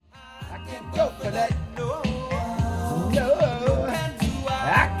I can't go for that. No,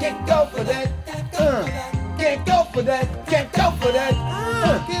 I can't go for that. Can't go for that. Can't go for that.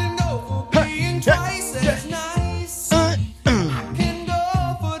 Can go for being twice as nice. I can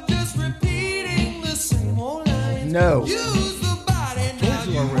go for just repeating the same old lines. No. Use the body, now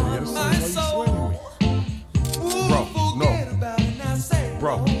you want my soul. Bro, no.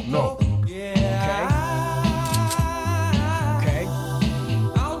 Bro, no. Okay.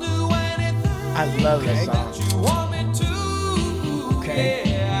 I'll do anything I love this song. that you want me to. Okay.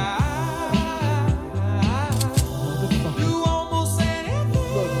 Do almost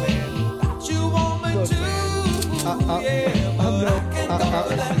anything Look, man. that you want me Look, to. man. Yeah, but I can go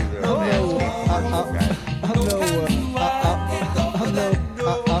for that.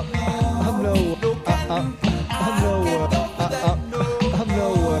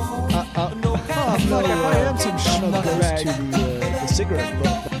 Cigarette book.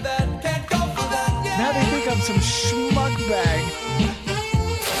 Now they think I'm some schmuck bag.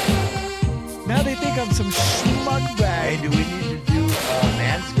 Now they think I'm some schmuck bag. Hey, do we need to do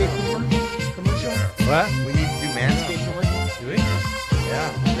Manscaped commercial? What? We need to do Manscaped commercial? Do we? Yeah.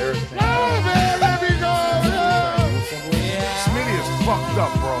 There's Let me go. Smitty is fucked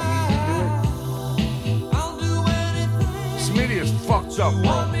up, bro. Smitty is fucked up,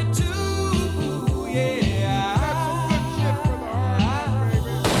 bro.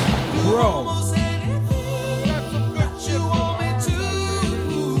 Bro.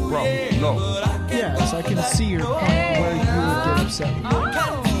 Bro, no. Yes, I can see your point where you would get upset.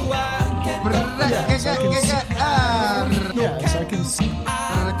 Yes, I can see. Yes, I can see.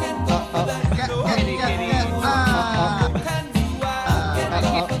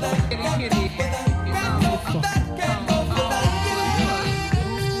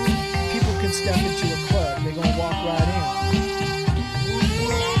 People can step into a club, they're gonna walk right in.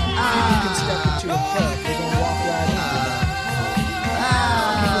 People can step into a club, they're gonna walk right in.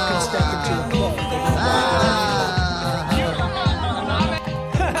 People can step into a club, they're gonna walk right in.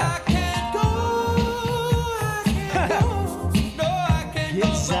 Get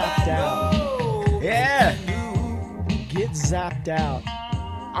zapped out. Yeah. Get zapped out.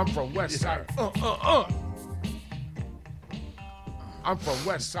 I'm from West Side. I'm from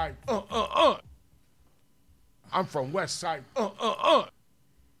West Side. I'm from West Side.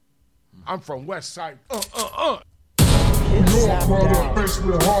 I'm from West Side. Get Your zapped brother out. faced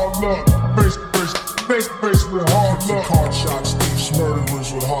with hard luck. Faced with hard luck. Card shots, thieves,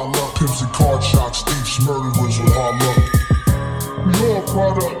 murderers with hard luck. Pimps and card shots, thieves, murderers with hard luck. Your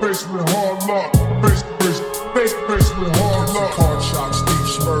brother faced with hard luck. Faced with hard luck. Card shots,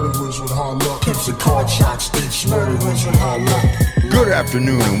 thieves, murderers with hard luck. Pimps and card shots, thieves, murderers with hard luck. Good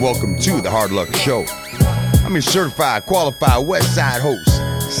afternoon and welcome to the Hard Luck Show. I'm your certified, qualified West Side host,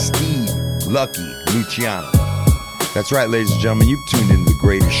 Steve Lucky Luciano. That's right, ladies and gentlemen, you've tuned into the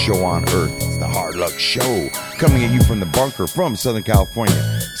greatest show on earth. It's the Hard Luck Show, coming at you from the bunker from Southern California.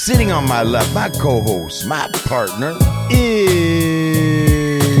 Sitting on my left, my co-host, my partner,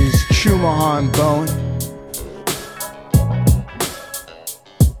 is Chumahan Bone.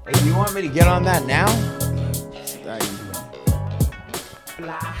 Hey, you want me to get on that now?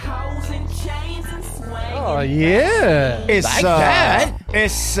 Oh yeah. It's Like that.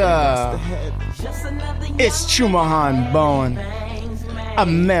 It's Chumahan Bone,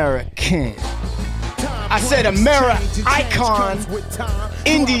 American. I said Icon,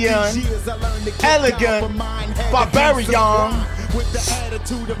 Indian, elegant, barbarian,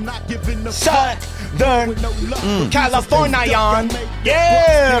 Southern Californian.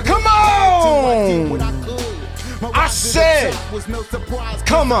 Yeah, come on! I said,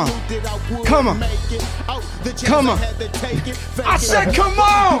 come on. I said, come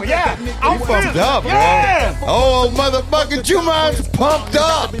on. Yeah, I'm Pumped up, bro. Yeah. Oh, motherfucking Chumahan's pumped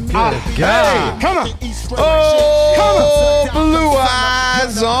up. Hey, come on. Oh, blue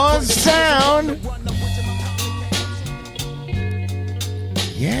eyes on sound.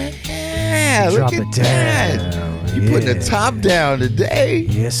 Yeah, Drop look at it that. down. You put the top down today.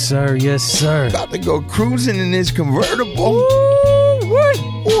 Yes, sir. Yes, sir. About to go cruising in this convertible.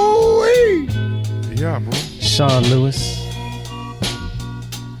 Ooh-wee. Yeah, bro. Sean Lewis.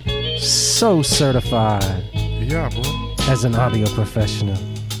 So certified Yeah, bro. as an audio professional.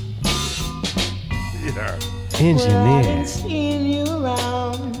 Yeah. Engineer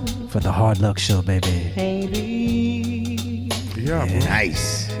for the Hard Luck Show, baby. Yeah, bro.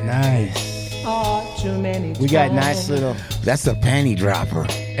 Nice. Nice. We got nice little. That's a panty dropper.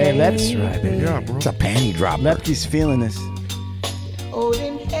 Hey, That's right, baby. Yeah, bro. It's a panty dropper. Lepke's feeling this. Yeah,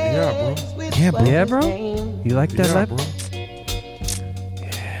 bro. Yeah, bro. Yeah, bro. You like that, Yeah, Lep? bro.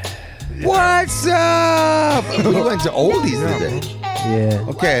 What's up? We went to oldies today. Yeah.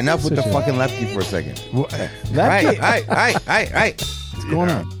 Okay, enough with the Sure. fucking lefty for a second. Lefty. Hey. What's going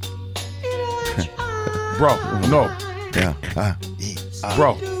on? Bro, no. Yeah.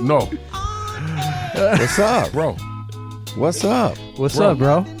 Bro, no. What's up? Bro, What's up,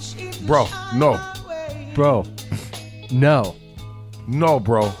 bro? bro, no. Bro. No. No,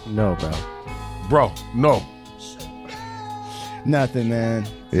 bro. No, bro. Bro, no. Nothing, man.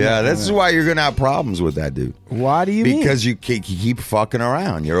 Yeah, this is why you're gonna have problems with that dude. Why do you mean? Because you keep fucking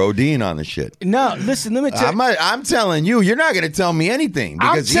around. You're ODing on the shit. No, listen, let me tell you. I'm telling you, you're not going to tell me anything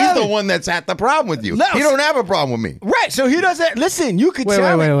because he's telling- the one that's had the problem with you. No, He don't have a problem with me. Right, so he doesn't. Listen, you could Wait,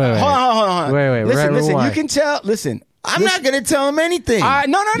 tell wait, me. wait, wait. Hold on. Wait, Listen, rewind. you can tell. Listen. I'm not going to tell him anything. No.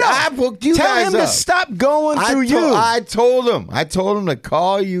 I booked you tell guys him up. to stop going through you. I told him to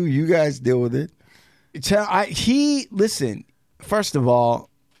call you. You guys deal with it. Listen. First of all,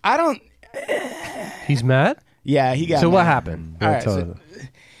 I don't. He's mad? Yeah, he got. So mad. what happened? All right, Tell so- us.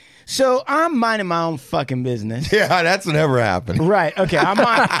 So I'm minding my own fucking business. Yeah, that's never happened. Right. Okay. I'm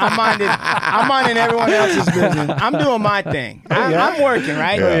minding everyone else's business. I'm doing my thing. I'm working.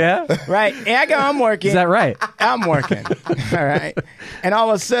 Right. Yeah? Right. I'm working. Is that right? I'm working. All right. And all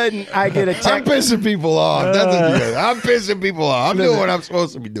of a sudden, I get a I'm text. pissing people off. That's what you do. I'm pissing people off. I'm doing what I'm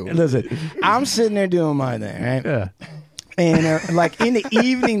supposed to be doing. Listen, I'm sitting there doing my thing, right? Yeah. And like in the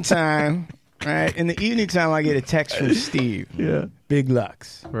evening time, right? In the evening time, I get a text from Steve. Yeah. Big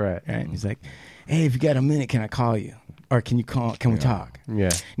Lux. Right. Right. He's like, "Hey, if you got a minute, can I call you? Or can you call? Can we talk?" Yeah.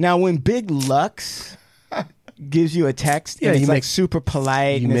 Now, when Big Lux gives you a text, Yeah, and he it's like makes- super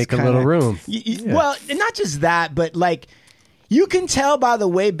polite. you and it's make a kinda- little room. Yeah. Well, not just that, but like you can tell by the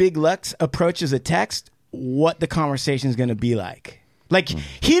way Big Lux approaches a text what the conversation is going to be like. Like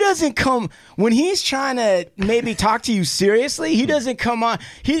he doesn't come when he's trying to maybe talk to you seriously. He doesn't come on.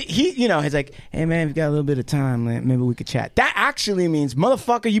 He you know he's like, "Hey man, if you got a little bit of time, maybe we could chat." That actually means,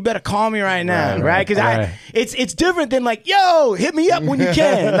 "Motherfucker, you better call me right now," right? Because right. it's different than like, "Yo, hit me up when you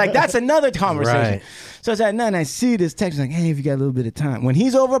can." Like that's another conversation. Right. So it's like, no, and I see this text like, "Hey, if you got a little bit of time." When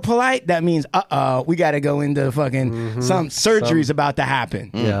he's over polite, that means, we got to go into fucking some surgery's about to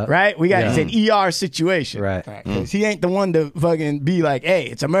happen. Yeah. Right? We got Yeah. it's an ER situation. Right. 'Cause he ain't the one to fucking be like, "Hey,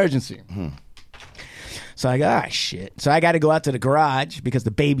 it's emergency." So I go, shit. So I got to go out to the garage because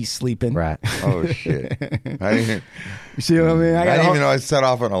the baby's sleeping. Right. Oh, shit. I didn't You see what I mean? even know I set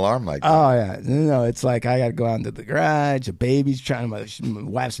off an alarm like that. Oh yeah, no, it's like I got to go out into the garage. The baby's trying. My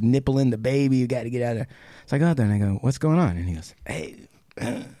wife's nippling the baby. You got to get out of there. So I go out there and I go, "What's going on?" And he goes, "Hey,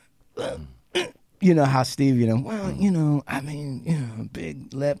 you know how Steve, well, I mean,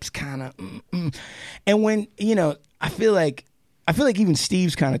 big lips, kind of." And when I feel like even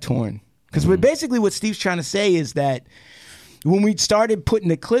Steve's kind of torn because basically what Steve's trying to say is that when we started putting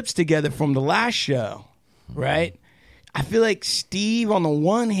the clips together from the last show, right? I feel like Steve, on the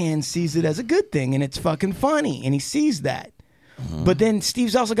one hand, sees it as a good thing, and it's fucking funny, and he sees that. But then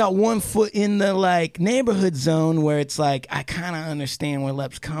Steve's also got one foot in the like neighborhood zone where it's like I kind of understand where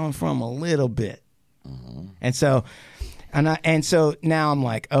Lep's coming from a little bit, and so now I'm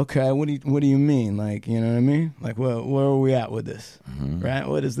like, okay, what do you mean? Like, you know what I mean? Like, where are we at with this? Right?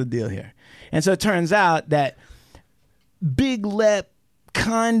 What is the deal here? And so it turns out that Big Lep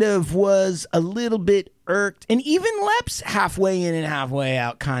kind of was a little bit irked, and even Lep's halfway in and halfway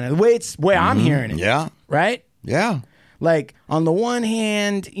out, kind of the way I'm hearing it. Yeah. Right? Yeah. Like on the one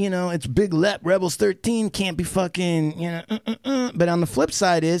hand, it's Big Lep, Rebels 13 can't be fucking, But on the flip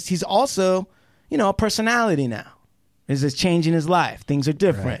side is he's also, a personality now. Is changing his life? Things are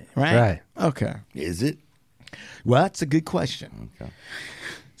different, right? Right. Okay. Is it? Well, that's a good question. Okay.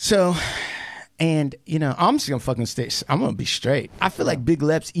 So, and I'm just gonna fucking stay. I'm gonna be straight. I feel like Big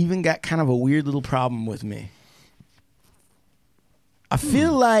Lep's even got kind of a weird little problem with me. I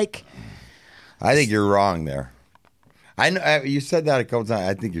feel like I think you're wrong there. I know you said that a couple times.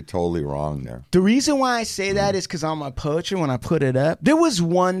 I think you're totally wrong there. the reason why I say that is because on my poetry, when I put it up, there was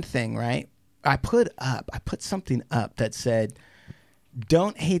one thing, right? I put something up that said,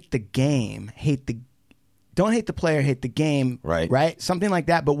 "Don't hate the game, don't hate the player, hate the game." Right? Something like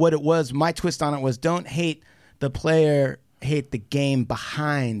that. But what it was, my twist on it was, "Don't hate the player, hate the game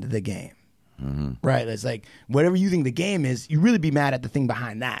behind the game." Right? It's like whatever you think the game is, you really be mad at the thing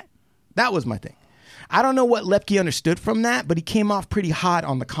behind that. That was my thing. I don't know what Lepke understood from that, but he came off pretty hot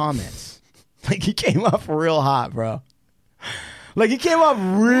on the comments. Like he came off real hot, bro. Like he came off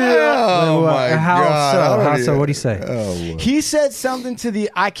real. Oh my How God! How so? What'd he say? Oh, He said something to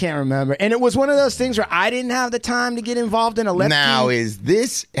I can't remember, and it was one of those things where I didn't have the time to get involved in a Lepke. now has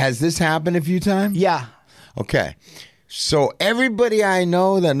this happened a few times? Yeah. Okay. So everybody I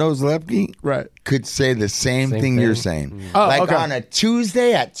know that knows Lepke Right. could say the same thing you're saying. Oh, like okay. on a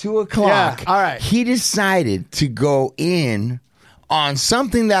Tuesday at 2:00. Yeah, all right. He decided to go in on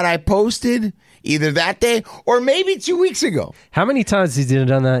something that I posted either that day or maybe 2 weeks ago. How many times has he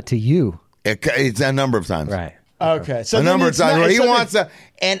done that to you? It's a number of times. Right. Okay. So A then number of it's times not- where he so then- wants to,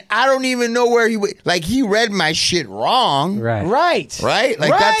 and I don't even know where he read my shit wrong. Right. Right. Right?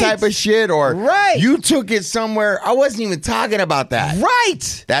 Like that type of shit, or Right. you took it somewhere. I wasn't even talking about that.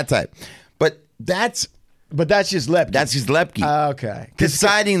 Right. That type. But that's just Lepke. just Lepke. Okay.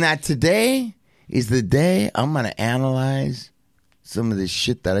 Deciding that today is the day I'm going to analyze some of this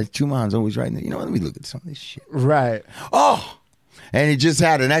shit that Chuman's always writing. You know, let me look at some of this shit. Right. Oh! And he just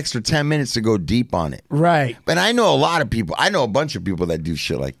had an extra 10 minutes to go deep on it. Right. But I know a lot of people. I know a bunch of people that do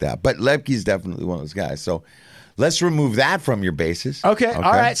shit like that. But Lepke's definitely one of those guys. So let's remove that from your basis. Okay. All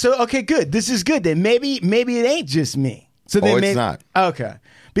right. So good. This is good. Then maybe it ain't just me. So then it's maybe, not. Okay.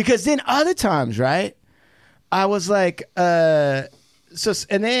 Because then other times, right? I was like, all right.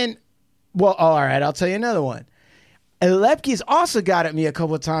 I'll tell you another one. And Lepke's also got at me a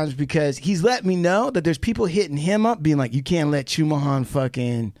couple of times because he's let me know that there's people hitting him up being like, you can't let Chumahan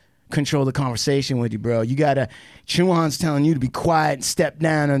fucking control the conversation with you, bro. You gotta, Chumahan's telling you to be quiet and step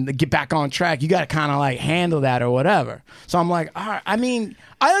down and get back on track. You gotta kind of like handle that or whatever. So I'm like, all right, I mean,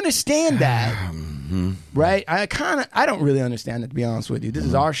 I understand that, right? I don't really understand it, to be honest with you. This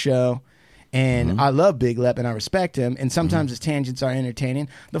is our show. And I love Big Lep and I respect him. And sometimes his tangents are entertaining.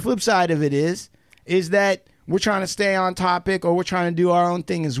 The flip side of it is that we're trying to stay on topic or we're trying to do our own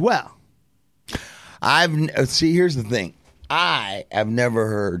thing as well. See, here's the thing. I have never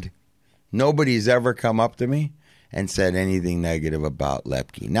heard, nobody's ever come up to me and said anything negative about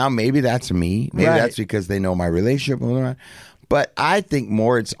Lepke. Now, maybe that's me. Maybe Right. that's because they know my relationship. But I think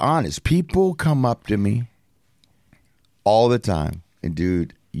more it's honest. People come up to me all the time. And,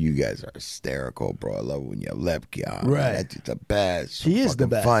 dude, you guys are hysterical, bro. I love when you have Lepke on. Right. That's the best. He is the Fucking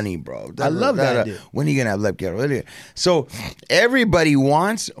best. funny, bro. I love that dude. When are you going to have Lepke? So everybody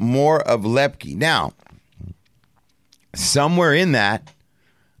wants more of Lepke. Now, somewhere in that,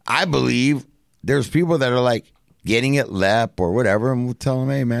 I believe there's people that are like getting at Lep or whatever, and we'll tell them,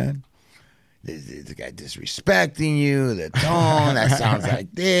 hey, man, the guy disrespecting you, the tone, that sounds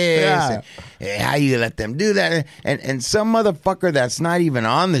like this. Yeah. And how you let them do that? And some motherfucker that's not even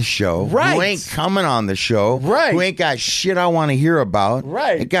on the show, Right. who ain't coming on the show, Right. who ain't got shit I want to hear about,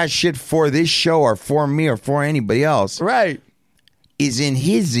 Right. ain't got shit for this show or for me or for anybody else, Right. is in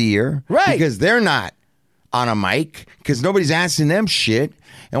his ear, Right. because they're not on a mic, because nobody's asking them shit,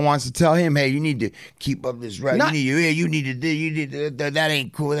 and wants to tell him, hey, you need to keep up this right. Not- You need to that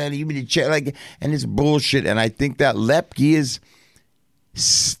ain't cool. That you need to check, like, and it's bullshit. And I think that Lepke is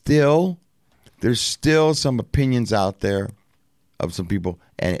still, there's still some opinions out there of some people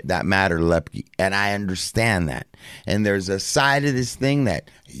and that matter to Lepke, and I understand that. And there's a side of this thing that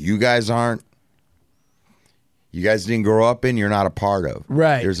you guys didn't grow up in. You're not a part of.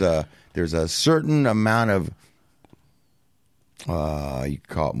 Right. There's a certain amount of you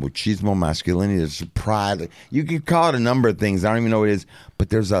call it machismo, masculinity. There's pride. You can call it a number of things. I don't even know what it is, but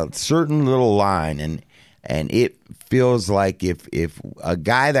there's a certain little line, and it feels like if a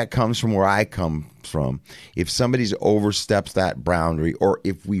guy that comes from where I come from, if somebody's oversteps that boundary, or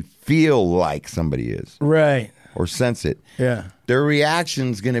if we feel like somebody is, Right. or sense it, Yeah. their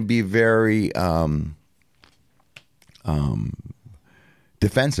reaction's going to be very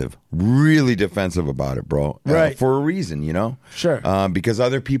defensive, really defensive about it, bro. Right. For a reason, you know? Sure. Because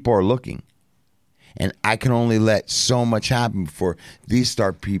other people are looking. And I can only let so much happen before these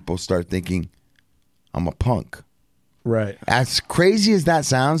people start thinking, I'm a punk. Right. As crazy as that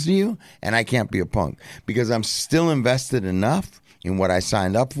sounds to you, and I can't be a punk, because I'm still invested enough in what I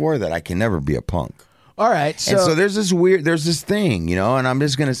signed up for that I can never be a punk. All right. And so there's this thing, you know, and I'm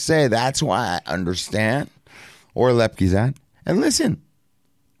just going to say that's why I understand where Lepke's at. And listen,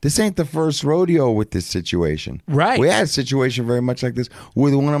 this ain't the first rodeo with this situation. Right. We had a situation very much like this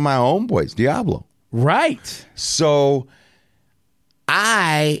with one of my homeboys, Diablo. Right. So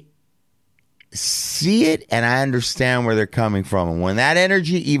I see it and I understand where they're coming from. And when that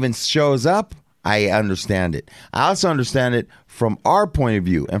energy even shows up, I understand it. I also understand it from our point of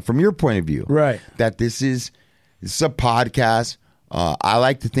view and from your point of view. Right. That this is a podcast. I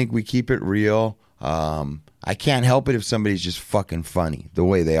like to think we keep it real. I can't help it if somebody's just fucking funny the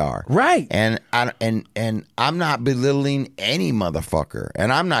way they are. Right. And I'm not belittling any motherfucker,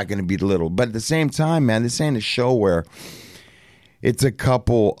 and I'm not going to belittle. But at the same time, man, this ain't a show where it's a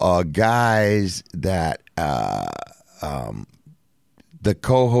couple guys that the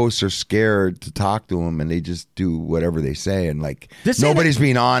co-hosts are scared to talk to him, and they just do whatever they say, and like This ain't nobody's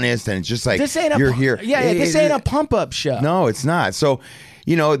being honest, and it's just like This ain't you're here. Yeah, this ain't a pump up show. No, it's not. So,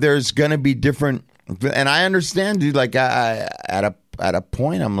 there's gonna be different, and I understand, dude. Like, at a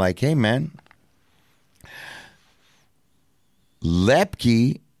point, I'm like, hey, man,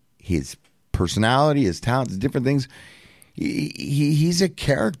 Lepke, his personality, his talents, different things. He's a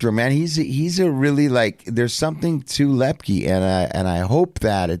character, man. He's a really, like, there's something to Lepke, and I hope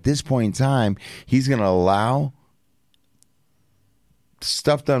that at this point in time he's going to allow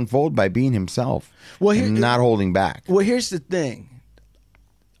stuff to unfold by being himself, and not holding back. Well, here's the thing.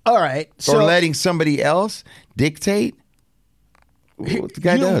 All right, so or letting somebody else dictate what the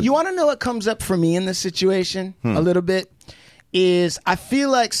guy does. You want to know what comes up for me in this situation a little bit? Is I feel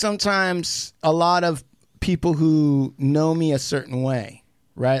like sometimes a lot of people who know me a certain way,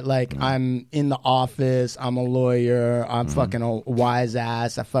 right? Like I'm in the office, I'm a lawyer, I'm fucking a wise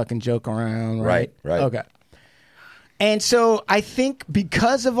ass, I fucking joke around, right? Right. Okay. And so I think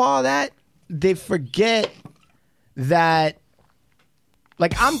because of all that, they forget that,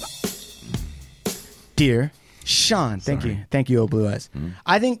 like, dear Sean, thank you, old blue eyes.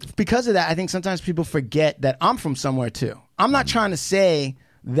 I think because of that, I think sometimes people forget that I'm from somewhere too. I'm not trying to say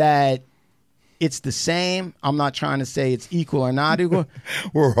that it's the same. I'm not trying to say it's equal or not equal.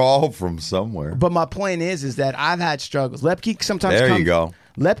 We're all from somewhere. But my point is that I've had struggles. Lepke sometimes you go.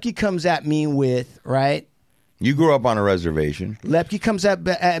 Lepke comes at me with, right? You grew up on a reservation. Lepke comes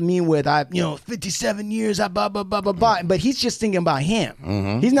at me with, 57 years, blah, blah, blah, blah, blah. But he's just thinking about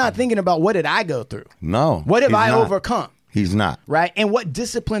him. He's not thinking about what did I go through? No. What have he's I not. overcome? He's not. Right? And what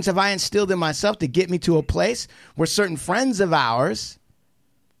disciplines have I instilled in myself to get me to a place where certain friends of ours,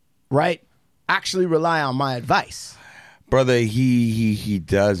 right, actually rely on my advice? Brother, he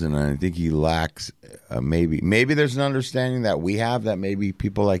does, and I think he lacks maybe there's an understanding that we have that maybe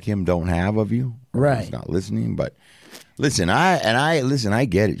people like him don't have of you. Right. He's not listening, but listen, I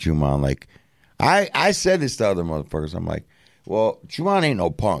get it, Juman. Like, I said this to other motherfuckers. I'm like, well, Juman ain't no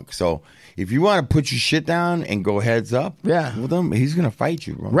punk, so if you want to put your shit down and go heads up, with him, he's gonna fight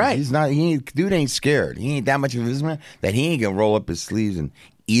you, bro. Right. Dude ain't scared. He ain't that much of a businessman that he ain't gonna roll up his sleeves, and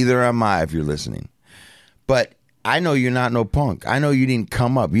either am I if you're listening. But I know you're not no punk. I know you didn't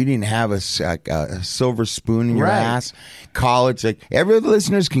come up. You didn't have a silver spoon in your ass. College, like every other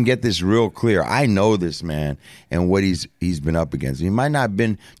listeners can get this real clear. I know this man and what he's been up against. He might not have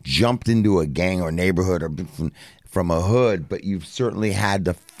been jumped into a gang or neighborhood or been from a hood, but you've certainly had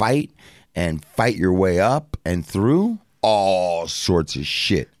to fight your way up and through all sorts of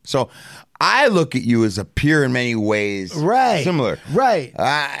shit. So I look at you as a peer in many ways. Right. Similar. Right.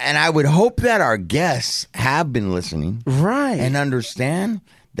 And I would hope that our guests have been listening. Right. And understand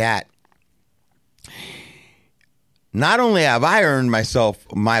that not only have I earned myself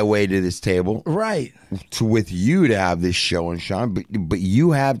my way to this table. Right. With you to have this show, and Sean, but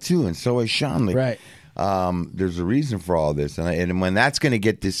you have too, and so has Sean. Like, right. There's a reason for all this. And when that's going to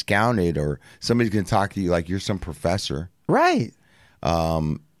get discounted or somebody's going to talk to you like you're some professor. Right.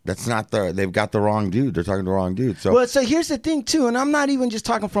 That's not they've got the wrong dude. They're talking to the wrong dude. So here's the thing too, and I'm not even just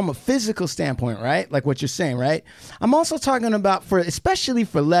talking from a physical standpoint, right? Like what you're saying, right? I'm also talking about especially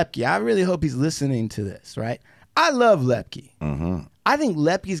for Lepke. I really hope he's listening to this, right? I love Lepke. Mm-hmm. I think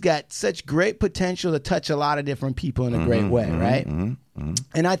Lepke's got such great potential to touch a lot of different people in a great way, right?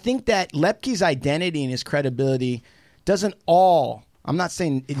 And I think that Lepke's identity and his credibility doesn't all, I'm not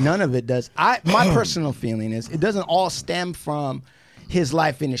saying none of it does. My personal feeling is it doesn't all stem from his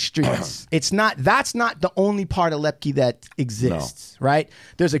life in the streets. That's not the only part of Lepke that exists, right?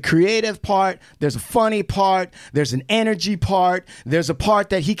 There's a creative part, there's a funny part, there's an energy part, there's a part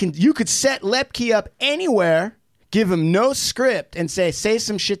that you could set Lepke up anywhere, give him no script and say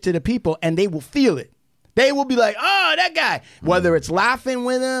some shit to the people and they will feel it. They will be like, oh, that guy. Whether it's laughing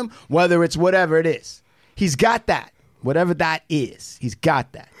with him, whether it's whatever it is. He's got that. Whatever that is, he's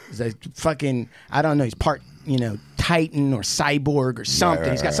got that. He's a fucking, I don't know, he's part, Titan or cyborg or something.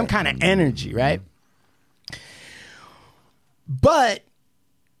 He's got some kind of energy, right? But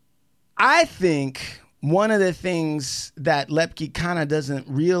I think one of the things that Lepke kind of doesn't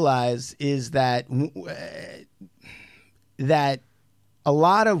realize is that a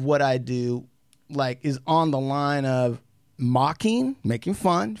lot of what I do is on the line of mocking, making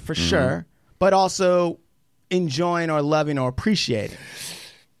fun for sure, but also enjoying or loving or appreciating.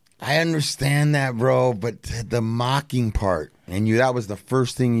 I understand that, bro, but the mocking part, and that was the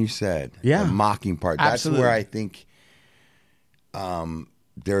first thing you said. Yeah. The mocking part. Absolutely. That's where I think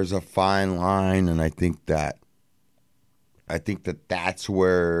there's a fine line, and I think that that's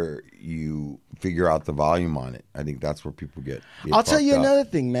where you figure out the volume on it. I think that's where people get I'll tell you fucked up. another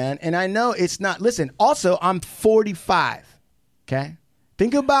thing, man. And I know it's not. Listen, also, I'm 45. Okay?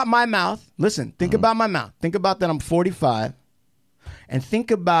 Think about my mouth. Listen, think about my mouth. Think about that I'm 45. And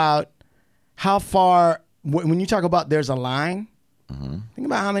think about how far, when you talk about there's a line, think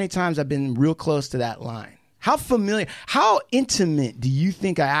about how many times I've been real close to that line. How familiar, how intimate do you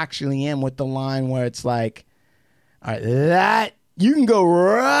think I actually am with the line where it's like, all right, that, you can go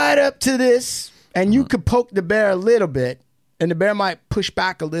right up to this and you could poke the bear a little bit and the bear might push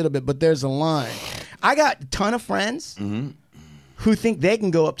back a little bit, but there's a line. I got a ton of friends who think they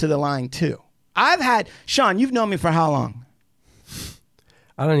can go up to the line too. Sean, you've known me for how long?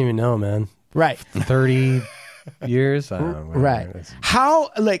 I don't even know, man. Right. 30 years? I don't know. Right. How,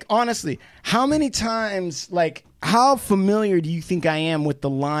 like, honestly, how many times, like, how familiar do you think I am with the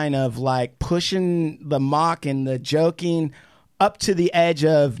line of, like, pushing the mock and the joking up to the edge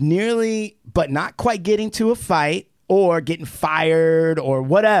of nearly, but not quite getting to a fight or getting fired or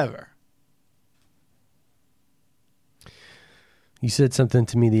whatever? You said something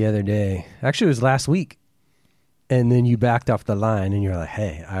to me the other day. Actually, it was last week. And then you backed off the line and you're like,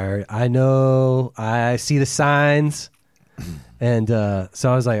 hey, I know, I see the signs. And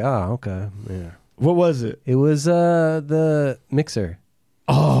so I was like, oh, okay. Yeah. What was it? It was the mixer.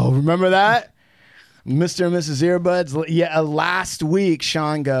 Oh, remember that? Mr. and Mrs. Earbuds? Yeah, last week,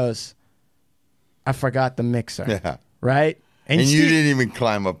 Sean goes, I forgot the mixer. Yeah. Right? And you didn't even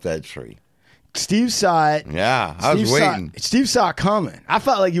climb up that tree. Steve saw it. Yeah, I was waiting. Steve saw it coming. I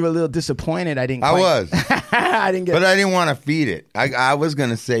felt like you were a little disappointed. I didn't. I was. I didn't get. But I didn't want to feed it. I was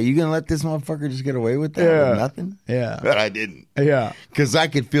gonna say, you gonna let this motherfucker just get away with that? Yeah. With nothing. Yeah. But I didn't. Yeah. Because I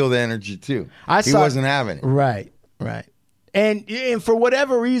could feel the energy too. He wasn't having it. Right. Right. And for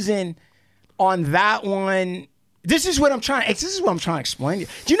whatever reason, on that one, this is what I'm trying to explain to you.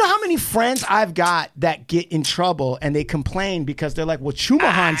 Do you know how many friends I've got that get in trouble and they complain because they're like, well,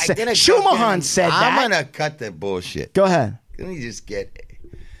 Schumahan said that. I'm gonna cut the bullshit. Go ahead. Let me just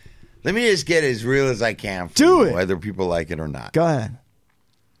get as real as I can for Do you, it. whether people like it or not. Go ahead.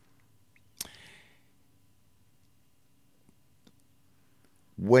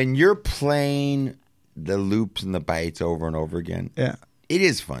 When you're playing the loops and the bites over and over again, Yeah. it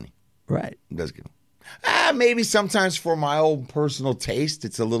is funny. Right. It does get. Maybe sometimes for my own personal taste,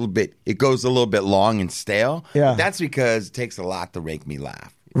 it goes a little bit long and stale. Yeah. But that's because it takes a lot to make me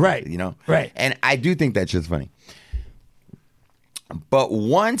laugh. Right. You know? Right. And I do think that shit's funny. But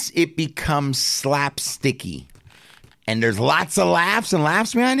once it becomes slapsticky and there's lots of laughs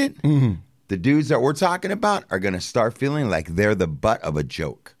behind it, the dudes that we're talking about are going to start feeling like they're the butt of a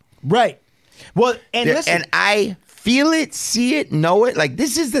joke. Right. Well, and listen. And I feel it, see it, know it. Like,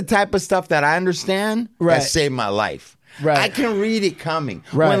 this is the type of stuff that I understand Right. that saved my life. Right. I can read it coming.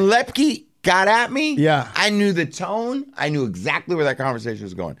 Right. When Lepke got at me, Yeah. I knew the tone. I knew exactly where that conversation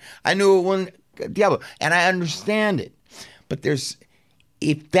was going. I knew it when Diablo, and I understand it. But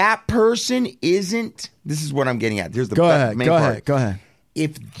if that person isn't, this is what I'm getting at. Here's the Go ahead. main Go part. ahead. Go ahead.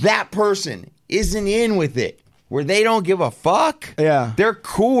 If that person isn't in with it, where they don't give a fuck, Yeah. they're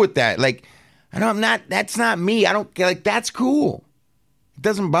cool with that. Like, that's not me. I don't get, like, that's cool. It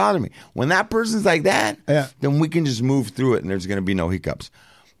doesn't bother me. When that person's like that, Yeah. then we can just move through it and there's going to be no hiccups.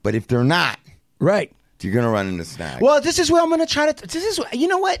 But if they're not, Right. you're going to run into snags. Well, this is where I'm going to try to. You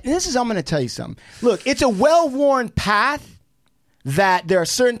know what? I'm going to tell you something. Look, it's a well-worn path that there are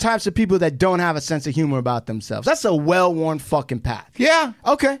certain types of people that don't have a sense of humor about themselves. That's a well-worn fucking path. Yeah.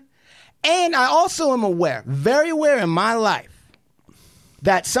 Okay. And I also am very aware in my life,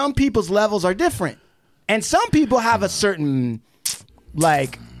 that some people's levels are different. And some people have a certain,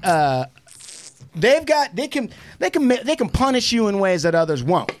 like, they can punish you in ways that others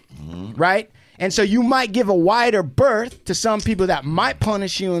won't. Right? And so you might give a wider berth to some people that might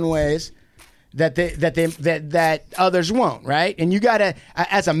punish you in ways that others won't, right? And you gotta,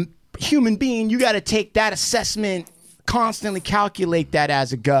 as a human being, you gotta take that assessment, constantly calculate that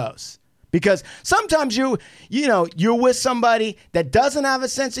as it goes. Because sometimes you're with somebody that doesn't have a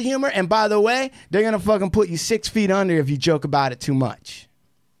sense of humor, and by the way, they're gonna fucking put you 6 feet under if you joke about it too much.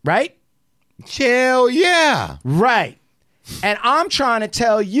 Right? Hell yeah. Right. And I'm trying to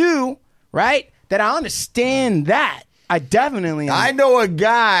tell you, right, that I understand that. I definitely I know a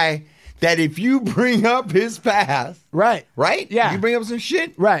guy that if you bring up his past, Right. Yeah. You bring up some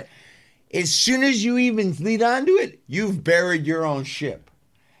shit, Right. as soon as you even lead onto it, you've buried your own ship.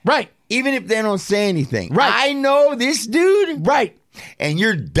 Right. Even if they don't say anything. Right. I know this dude. Right. And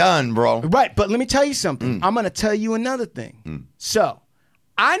you're done, bro. Right. But let me tell you something. I'm going to tell you another thing. So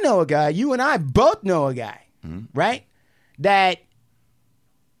I know a guy, you and I both know a guy, right, that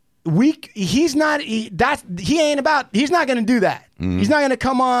he's not he's not gonna do that. He's not gonna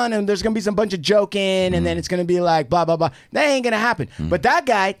come on and there's gonna be some bunch of joking and then it's gonna be like blah blah blah. That ain't gonna happen. But that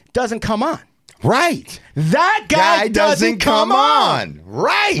guy doesn't come on. Right. That guy doesn't come on.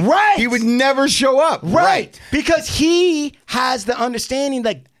 Right. He would never show up. Right. Because he has the understanding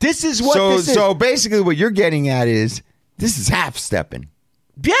like this is what this is. So basically what you're getting at is this is half stepping.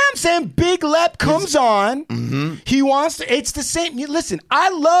 Yeah, I'm saying Big Lep comes on. He wants to. It's the same. Listen, I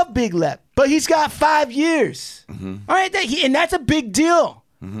love Big Lep, but he's got 5 years. All right, and that's a big deal.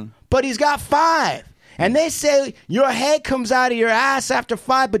 But he's got 5. And they say your head comes out of your ass after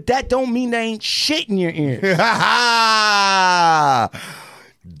 5, but that don't mean there ain't shit in your ears.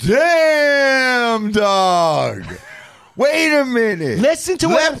 Damn, dog. Wait a minute. Listen to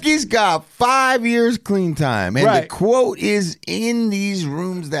what Lepke's got 5 years clean time. And the quote is in these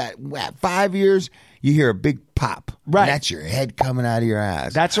rooms that at 5 years, you hear a big pop. Right. And that's your head coming out of your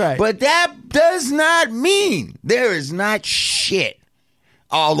ass. That's right. But that does not mean there is not shit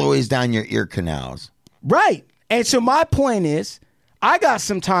all the ways down your ear canals. Right. And so my point is, I got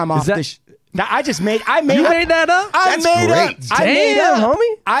some time off this. Now I made that up? That's great. I made Damn, up.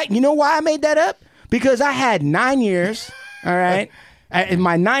 homie. You know why I made that up? Because I had 9 years, all right? At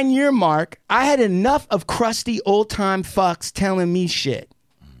my 9-year mark, I had enough of crusty old-time fucks telling me shit.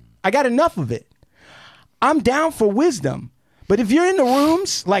 I got enough of it. I'm down for wisdom. But if you're in the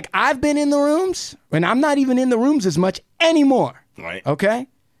rooms, like I've been in the rooms, and I'm not even in the rooms as much anymore. Right. Okay?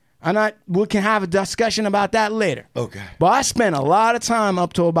 We can have a discussion about that later. Okay. But I spent a lot of time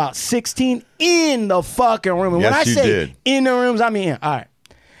up to about 16 in the fucking room. And when I say in the rooms, I mean, all right.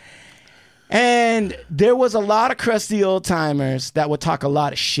 And there was a lot of crusty old timers that would talk a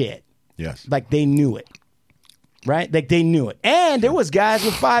lot of shit. Yes. Like they knew it. Right? Like they knew it. And there was guys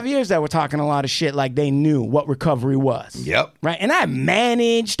with 5 years that were talking a lot of shit like they knew what recovery was. Yep. Right? And I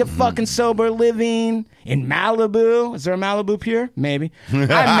managed a fucking sober living in Malibu. Is there a Malibu Pier? Maybe. I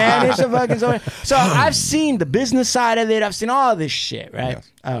managed a fucking sober. So I've seen the business side of it. I've seen all this shit, right?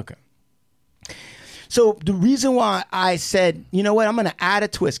 Yes. Okay. So the reason why I said, you know what, I'm going to add a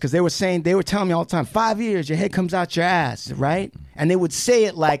twist, because they were telling me all the time, 5 years, your head comes out your ass, right? And they would say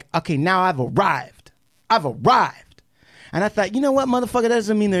it like, okay, now I've arrived. And I thought, you know what, motherfucker, that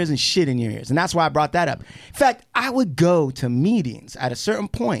doesn't mean there isn't shit in your ears. And that's why I brought that up. In fact, I would go to meetings at a certain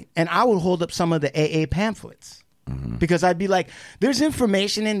point and I would hold up some of the AA pamphlets. Because I'd be like, there's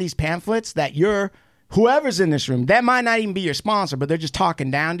information in these pamphlets that whoever's in this room, that might not even be your sponsor, but they're just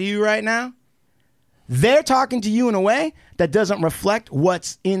talking down to you right now. They're talking to you in a way that doesn't reflect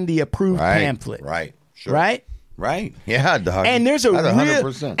what's in the approved pamphlet. Right. Sure. Right? Right. Yeah, dog. And there's a That's real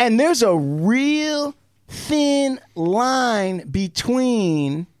 100%. and there's a real thin line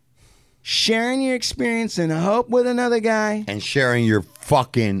between sharing your experience and hope with another guy and sharing your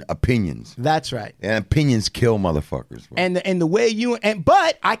fucking opinions. That's right. And opinions kill motherfuckers. Bro. And the way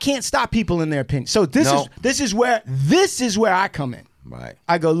but I can't stop people in their opinion. So this is where I come in. Right.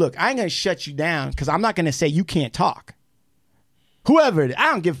 I go, look, I ain't gonna shut you down because I'm not gonna say you can't talk. Whoever it is,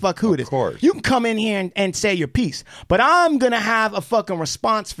 I don't give a fuck who it is. Of course. You can come in here and say your piece, but I'm gonna have a fucking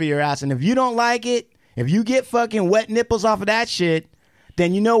response for your ass. And if you don't like it, if you get fucking wet nipples off of that shit,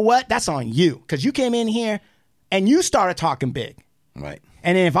 then you know what? That's on you. Because you came in here and you started talking big. Right.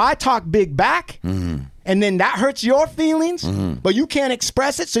 And then if I talk big back, and then that hurts your feelings, but you can't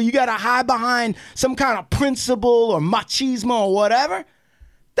express it, so you got to hide behind some kind of principle or machismo or whatever,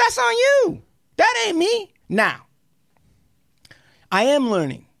 that's on you. That ain't me. Now, I am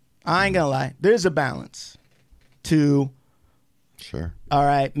learning. I ain't going to lie. There's a balance to, Sure. all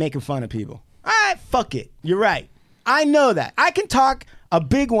right, making fun of people. All right, fuck it. You're right. I know that. I can talk a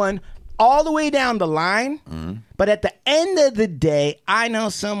big one all the way down the line, but at the end of the day, I know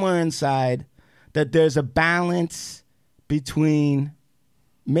somewhere inside that there's a balance between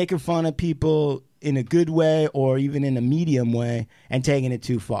making fun of people in a good way or even in a medium way and taking it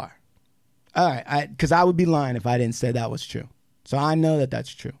too far. All right, because I would be lying if I didn't say that was true. So I know that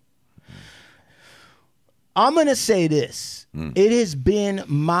that's true. I'm going to say this. It has been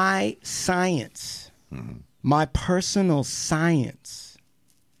my science, my personal science,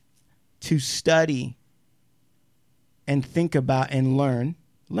 to study and think about and learn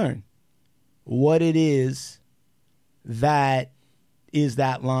what it is that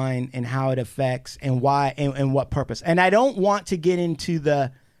line and how it affects and why and what purpose. And I don't want to get into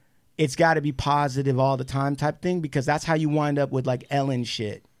the it's got to be positive all the time type thing, because that's how you wind up with like Ellen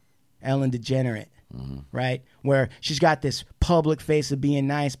shit, Ellen DeGenerate. Right, where she's got this public face of being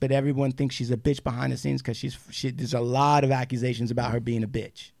nice, but everyone thinks she's a bitch behind the scenes because there's a lot of accusations about her being a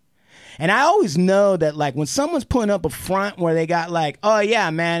bitch. And I always know that, like, when someone's putting up a front where they got like, oh yeah,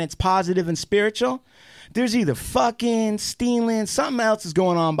 man, it's positive and spiritual, there's either fucking, stealing, something else is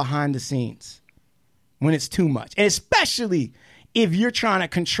going on behind the scenes when it's too much. And especially if you're trying to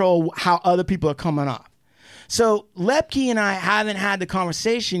control how other people are coming off. So Lepke and I haven't had the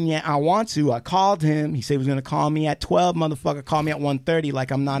conversation yet. I want to. I called him. He said he was going to call me at 12. Motherfucker, call me at 1:30 like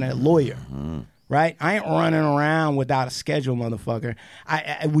I'm not a lawyer. Right? I ain't running around without a schedule, motherfucker.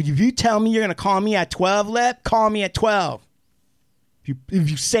 If you tell me you're going to call me at 12, Lep, call me at 12. If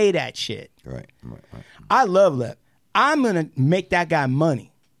you say that shit. Right. I love Lep. I'm going to make that guy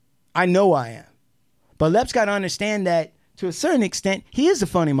money. I know I am. But Lep's got to understand that to a certain extent, he is a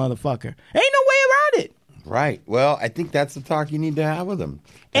funny motherfucker. Ain't no way around it. Right. Well, I think that's the talk you need to have with him.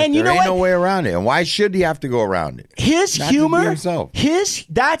 And you know there ain't what? no way around it. And why should he have to go around it? His Not to be humor, himself.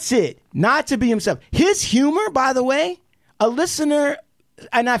 That's it. Not to be himself. His humor, by the way, a listener,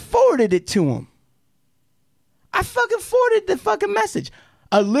 and I forwarded it to him. I fucking forwarded the fucking message.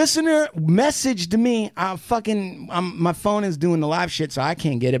 A listener messaged me. My phone is doing the live shit, so I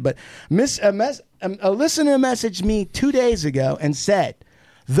can't get it. But a listener messaged me 2 days ago and said,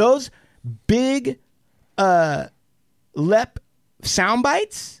 those big Lep sound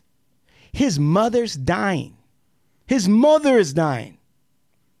bites, his mother's dying. His mother is dying.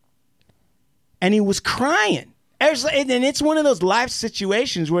 And he was crying. And it's one of those life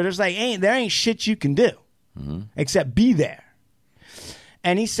situations where there's like, there ain't shit you can do except be there.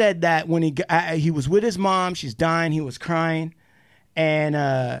 And he said that when he was with his mom, she's dying, he was crying.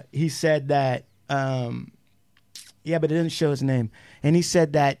 And he said that, but it didn't show his name. And he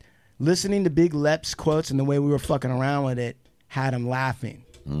said that listening to Big Lep's quotes and the way we were fucking around with it had him laughing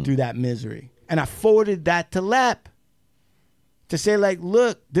through that misery. And I forwarded that to Lep to say, like,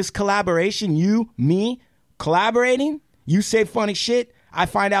 look, this collaboration, you, me, collaborating, you say funny shit, I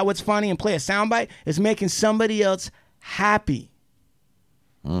find out what's funny and play a soundbite, is making somebody else happy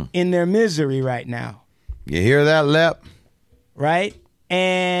in their misery right now. You hear that, Lep? Right?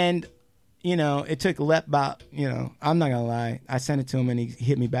 And, it took Lep about, I'm not going to lie. I sent it to him and he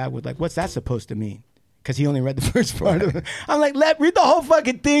hit me back with like, what's that supposed to mean? Because he only read the first part of it. I'm like, Lep, read the whole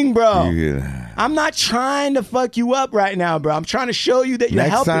fucking thing, bro. Yeah. I'm not trying to fuck you up right now, bro. I'm trying to show you that you're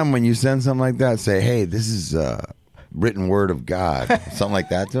Next helping. time when you send something like that, say, hey, this is written word of God. Something like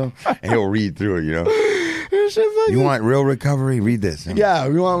that to him. And he'll read through it, You want real recovery? Read this. Yeah,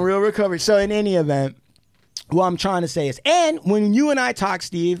 we want real recovery. So in any event, what I'm trying to say is, and when you and I talked,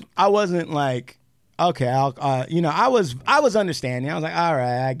 Steve, I wasn't like, okay, I was understanding. I was like, all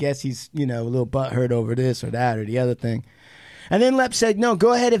right, I guess he's, a little butthurt over this or that or the other thing. And then Lep said, no,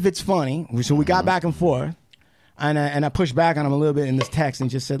 go ahead if it's funny. So we got back and forth. And I pushed back on him a little bit in this text and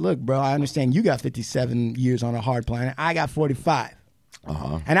just said, look, bro, I understand you got 57 years on a hard planet. I got 45.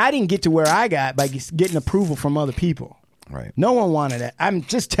 And I didn't get to where I got by getting approval from other people. Right. No one wanted it. I'm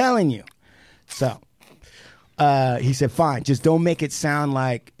just telling you. So he said, fine, just don't make it sound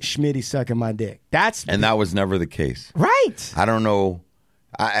like Schmitty sucking my dick. And that was never the case. Right. I don't know.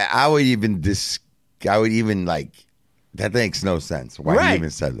 I would even like, that makes no sense. Why you even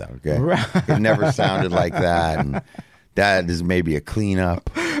said that, okay? Right. It never sounded like that. And that is maybe a cleanup.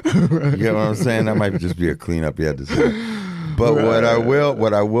 You get what I'm saying? That might just be a cleanup you had to say. But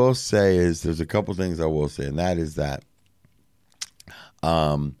what I will say is there's a couple things I will say, and that is that,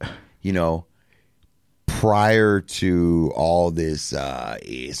 prior to all this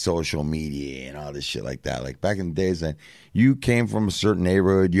social media and all this shit like that, like back in the days, you came from a certain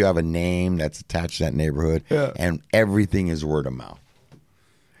neighborhood, you have a name that's attached to that neighborhood, and everything is word of mouth.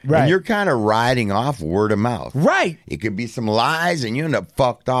 Right. And you're kind of riding off word of mouth. Right. It could be some lies and you end up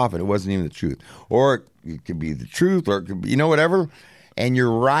fucked off and it wasn't even the truth. Or it could be the truth or it could be, whatever. And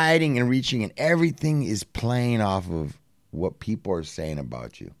you're riding and reaching and everything is playing off of what people are saying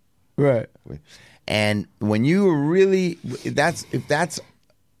about you. Right. And when you really, if that's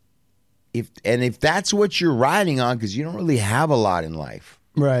what you're riding on, because you don't really have a lot in life.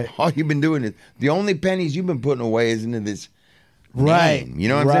 Right. All you've been doing is, the only pennies you've been putting away is into this right. name. You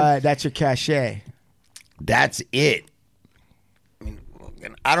know what I'm saying? Right. That's your cachet. That's it. I mean,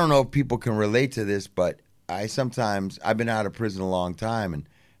 I don't know if people can relate to this, but I've been out of prison a long time, and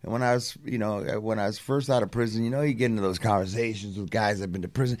when I was, first out of prison, you get into those conversations with guys that have been to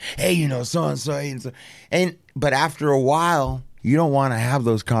prison. Hey, so and so, but after a while, you don't want to have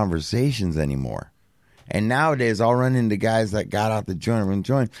those conversations anymore. And nowadays, I'll run into guys that got out the joint,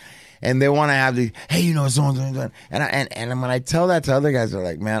 and they want to have these. Hey, so and so, and when I tell that to other guys, they're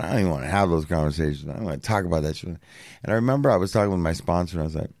like, man, I don't even want to have those conversations. I don't want to talk about that shit. And I remember I was talking with my sponsor, and I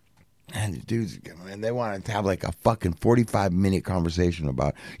was like, And the dudes, and they wanted to have like a fucking 45-minute conversation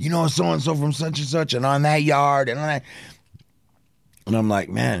about, so-and-so from such and such and on that yard and on that. And I'm like,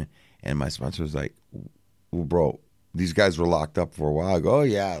 man. And my sponsor was like, well, bro, these guys were locked up for a while. I go, oh,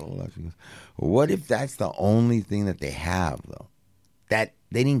 yeah. What if that's the only thing that they have, though? That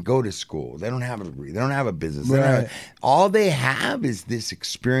they didn't go to school. They don't have a degree. They don't have a business. All they have is this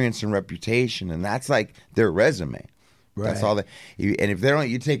experience and reputation, and that's like their resume. Right. That's all and if they don't,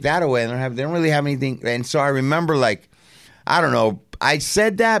 you take that away, and they don't really have anything. And so I remember, like, I don't know. I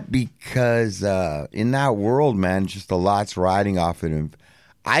said that because in that world, man, just a lot's riding off it. And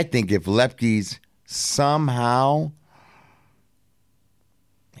I think if Lepke's somehow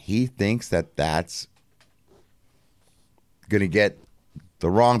he thinks that that's going to get the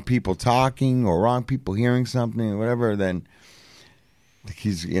wrong people talking or wrong people hearing something or whatever, then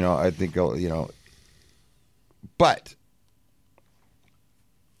he's, I think, but.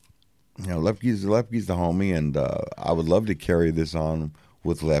 Lepke's the homie, and I would love to carry this on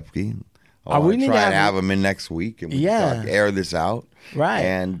with Lepke. I'll try to have him in next week, and we can air this out. Right.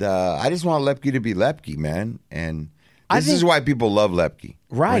 And I just want Lepke to be Lepke, man. And this is why people love Lepke.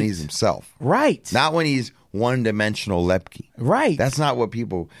 Right. When he's himself. Right. Not when he's one-dimensional Lepke. Right. That's not what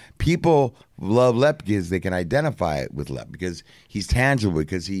people love Lepke is they can identify it with Lepke because he's tangible,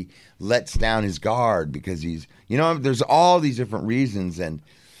 because he lets down his guard, because he's, there's all these different reasons. And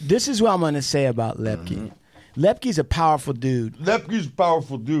this is what I'm going to say about Lepke. Mm-hmm. Lepke's a powerful dude. Lepke's a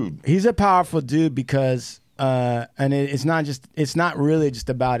powerful dude. He's a powerful dude because, and it's not really just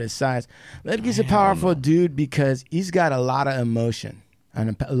about his size. Lepke's a powerful dude because he's got a lot of emotion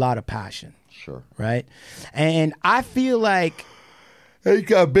and a lot of passion. Sure. Right? And I feel like he's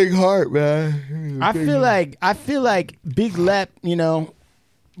got a big heart, man. I feel like Big Lep, when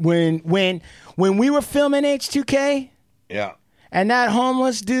we were filming H2K. Yeah. And that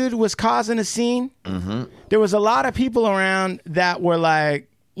homeless dude was causing a scene. Mm-hmm. There was a lot of people around that were like,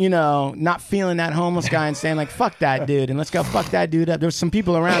 not feeling that homeless guy and saying like, fuck that dude, and let's go fuck that dude up. There was some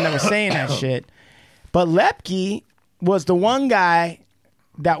people around that were saying that shit. But Lepke was the one guy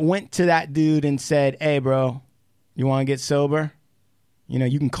that went to that dude and said, hey, bro, you want to get sober?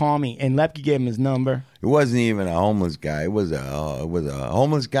 You can call me. And Lepke gave him his number. It wasn't even a homeless guy. It was a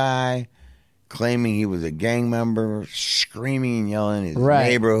homeless guy claiming he was a gang member, screaming and yelling in his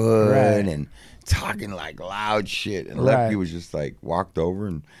neighborhood and talking like loud shit. And Lepke was just like walked over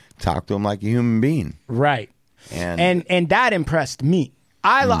and talked to him like a human being. Right. And that impressed me.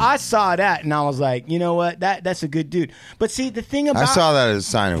 I saw that and I was like, you know what? That's a good dude. But see, the thing about... I saw that as a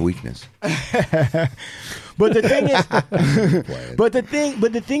sign of weakness. But the thing is... but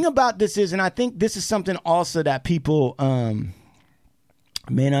the thing about this is, and I think this is something also that people...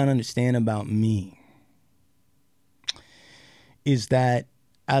 may not understand about me, is that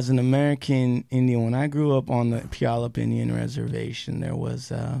as an American Indian, when I grew up on the Puyallup Indian Reservation, when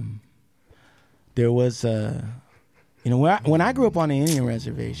I grew up on the Indian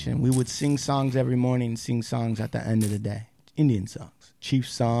Reservation, we would sing songs every morning and sing songs at the end of the day. Indian songs. Chief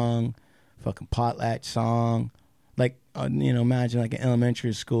song, fucking potlatch song. Like, imagine like an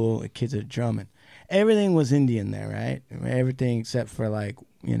elementary school, kids are drumming. Everything was Indian there, right? Everything except for like,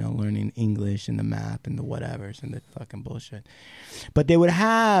 learning English and the map and the whatevers and the fucking bullshit. But they would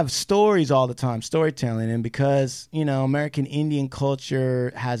have stories all the time, storytelling. And because, American Indian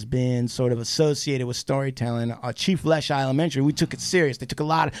culture has been sort of associated with storytelling, Chief Lesha Elementary, we took it serious. They took a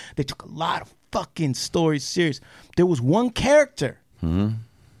lot of fucking stories serious. There was one character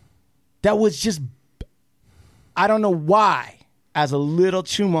that was just, I don't know why. As a little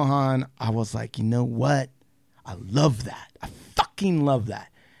Chumahan, I was like, you know what? I love that. I fucking love that.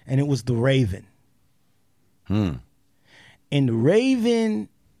 And it was the Raven. And the Raven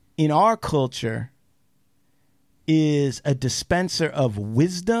in our culture is a dispenser of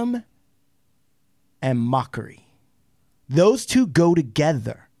wisdom and mockery. Those two go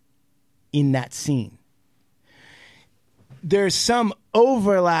together in that scene. There's some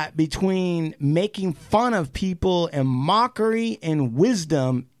overlap between making fun of people and mockery and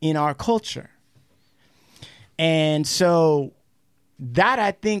wisdom in our culture. And so that,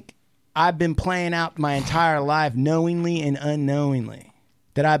 I think, I've been playing out my entire life, knowingly and unknowingly,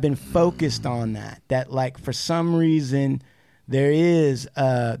 that I've been focused on that like for some reason there's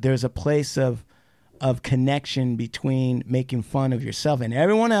a place of connection between making fun of yourself and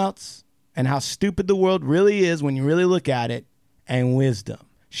everyone else and how stupid the world really is when you really look at it, and wisdom.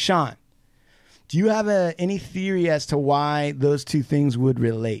 Sean, do you have any theory as to why those two things would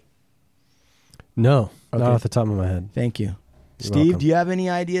relate? No, not off the top of my head. Thank you. You're Steve, welcome. do you have any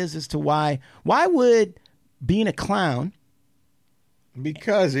ideas as to why would being a clown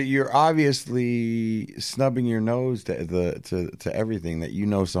Because you're obviously snubbing your nose to everything that you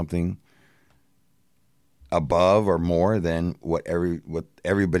know something above or more than what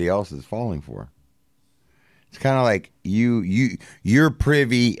everybody else is falling for. It's kind of like you're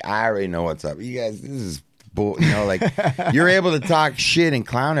privy. I already know what's up. You guys, this is bull. You know, like you're able to talk shit and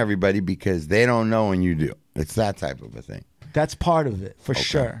clown everybody because they don't know and you do. It's that type of a thing. That's part of it for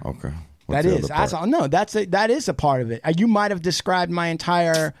sure. Okay. That is. That is a part of it. You might have described my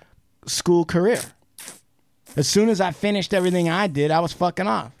entire school career. As soon as I finished everything I did, I was fucking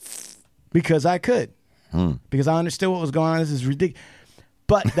off because I could. Because I understood what was going on. This is ridiculous.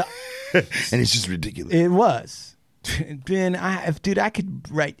 But and it's just ridiculous. It was. Dude, I could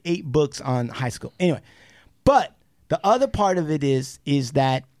write 8 books on high school. Anyway, but the other part of it is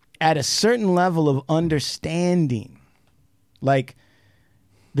that at a certain level of understanding, like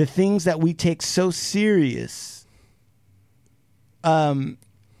the things that we take so serious,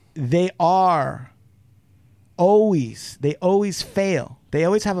 they always fail. They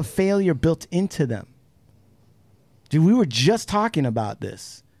always have a failure built into them. Dude, we were just talking about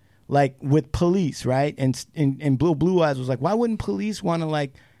this, like with police, right? And Blue Eyes was like, why wouldn't police want to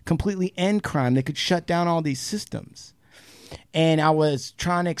like completely end crime? They could shut down all these systems. And I was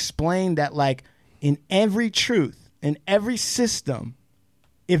trying to explain that like in every truth, in every system,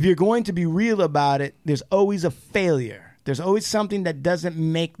 if you're going to be real about it, there's always a failure. There's always something that doesn't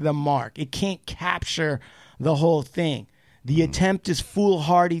make the mark. It can't capture the whole thing. The attempt is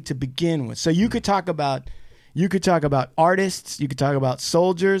foolhardy to begin with. So you could talk about artists, you could talk about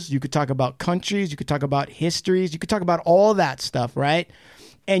soldiers, you could talk about countries, you could talk about histories, you could talk about all that stuff, right?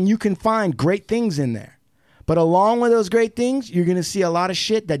 And you can find great things in there. But along with those great things, you're going to see a lot of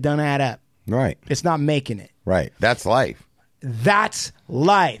shit that doesn't add up. Right. It's not making it. Right. That's life. That's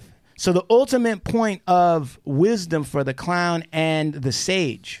life. So the ultimate point of wisdom for the clown and the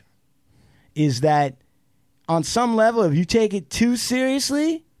sage is that on some level, if you take it too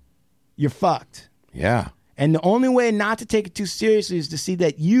seriously, you're fucked. Yeah. And the only way not to take it too seriously is to see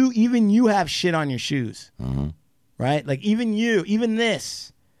that even you have shit on your shoes. Mm-hmm. Right? Like even you, even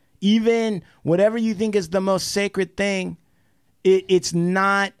this, even whatever you think is the most sacred thing, it's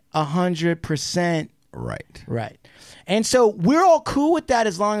not 100% right. Right. And so we're all cool with that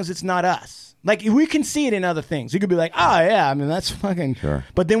as long as it's not us. Like we can see it in other things. You could be like, oh yeah, I mean that's fucking sure.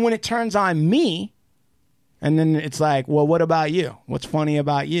 But then when it turns on me, and then it's like, well, what about you? What's funny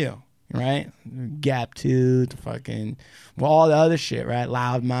about you? Right? Gap tooth, fucking, well, all the other shit, right?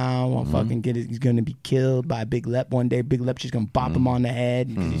 Loud mouth, won't fucking get it. He's going to be killed by a Big Lep one day. Big Lep just going to bop him on the head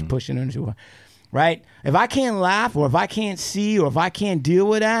because he's pushing him. Right? If I can't laugh or if I can't see or if I can't deal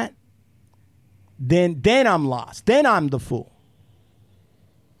with that, then I'm lost. Then I'm the fool.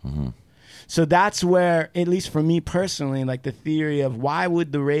 Mm-hmm. So that's where, at least for me personally, like the theory of why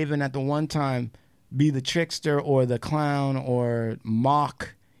would the Raven at the one time be the trickster or the clown or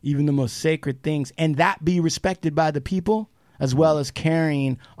mock even the most sacred things, and that be respected by the people as well as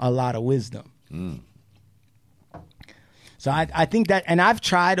carrying a lot of wisdom. So I think that, and I've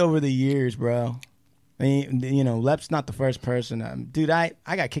tried over the years, bro. I mean, you know, Lep's not the first person. Dude, I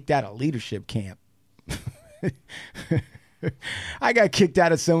got kicked out of leadership camp. I got kicked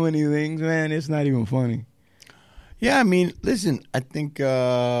out of so many things, man. It's not even funny. Yeah, I mean, listen, I think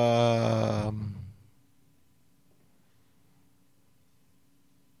I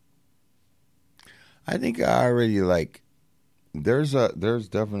already like. There's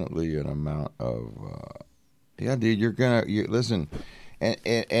definitely an amount of yeah, dude. You listen, and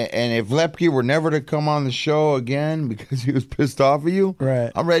if Lepke were never to come on the show again because he was pissed off at you,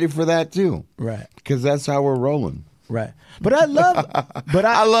 right? I'm ready for that too, right? Because that's how we're rolling, right? But I love,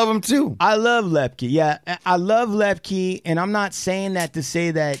 I love him too. I love Lepke. Yeah, I love Lepke, and I'm not saying that to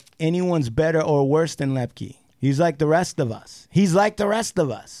say that anyone's better or worse than Lepke. He's like the rest of us.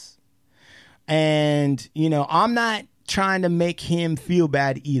 And, you know, I'm not trying to make him feel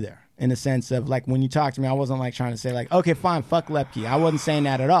bad either, in the sense of, like, when you talk to me, I wasn't, like, trying to say, like, okay, fine, fuck Lepke. I wasn't saying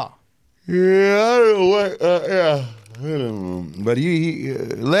that at all. Yeah, I don't know what, yeah. But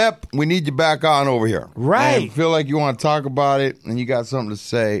Lep, we need you back on over here. Right. And feel like you want to talk about it and you got something to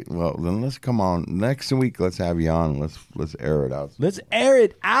say. Well, then let's come on. Next week, let's have you on. Let's air it out. Let's air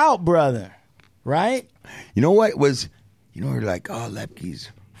it out, brother. Right? You know what was, you're like, oh,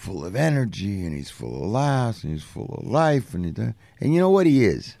 Lepke's full of energy and he's full of laughs and he's full of life and you know what he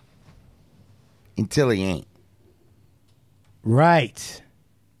is until he ain't. Right.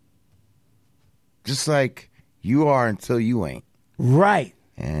 Just like you are until you ain't. Right.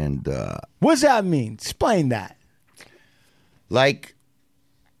 And what does that mean? Explain that. Like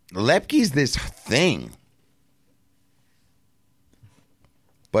Lepke's this thing.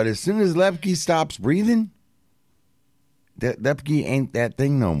 But as soon as Lepke stops breathing, Lepke ain't that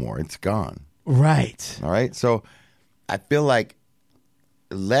thing no more. It's gone. Right. All right. So I feel like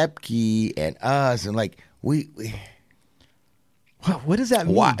Lepke and us and like we What does that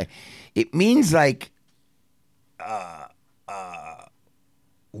mean? why? It means like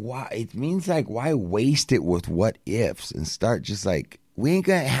why? It means like why waste it with what ifs and start just like we ain't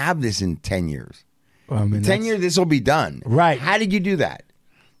gonna have this in 10 years. Well, I mean, In 10 years, this will be done. Right. How did you do that?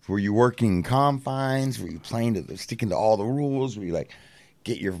 Were you working confines? Were you playing to sticking to all the rules? Were you like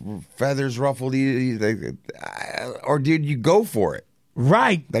get your feathers ruffled? Or did you go for it?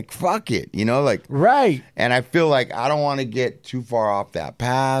 Right. Like fuck it, you know, like Right. And I feel like I don't want to get too far off that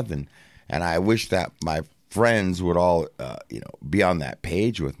path, and I wish that my friends would all, be on that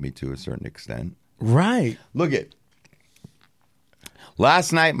page with me to a certain extent. Right. Look at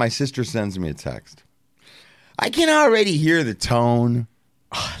last night. My sister sends me a text. I can already hear the tone.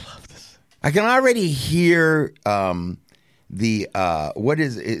 Oh, I love this. I can already hear the what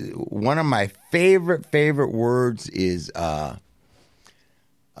is one of my favorite words is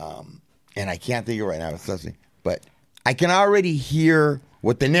and I can't think of it right now. It's something, but I can already hear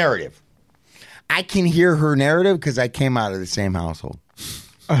what the narrative. I can hear her narrative because I came out of the same household.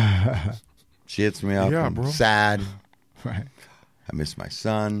 She hits me up. Yeah, I'm bro. sad. Right. I miss my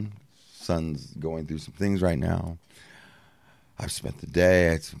son. Son's going through some things right now. I've spent the day.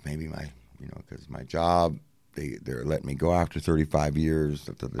 It's maybe my, because my job, they're letting me go after 35 years.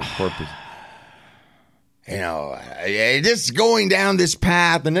 The corporate, just going down this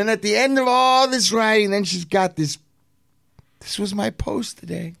path. And then at the end of all this writing, then she's got this. This was my post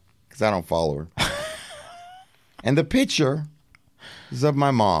today because I don't follow her. And the picture is of my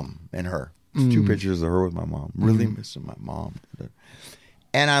mom and her. It's 2 pictures of her with my mom. Really missing my mom.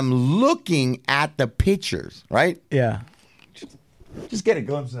 And I'm looking at the pictures, right? Yeah. Just get a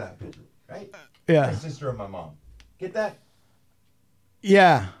glimpse of that picture, right? Yeah. My sister and my mom. Get that?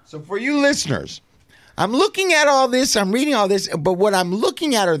 Yeah. So for you listeners, I'm looking at all this, I'm reading all this, but what I'm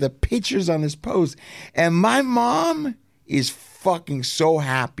looking at are the pictures on this post. And my mom is fucking so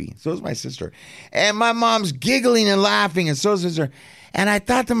happy. So is my sister. And my mom's giggling and laughing, and so is sister. And I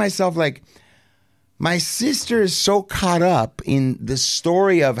thought to myself, like, my sister is so caught up in the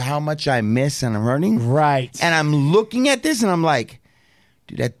story of how much I miss and I'm hurting. Right. And I'm looking at this and I'm like,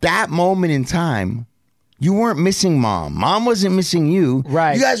 dude, at that moment in time, you weren't missing mom. Mom wasn't missing you.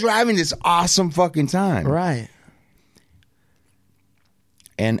 Right. You guys were having this awesome fucking time. Right.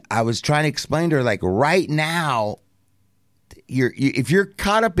 And I was trying to explain to her, like, right now, if you're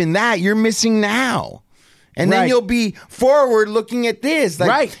caught up in that, you're missing now. And then Right. you'll be forward looking at this. Like,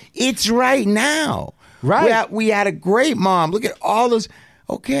 Right. It's right now. Right. We had a great mom. Look at all those.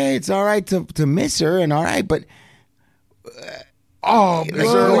 Okay, it's all right to miss her and all right, but Oh, like,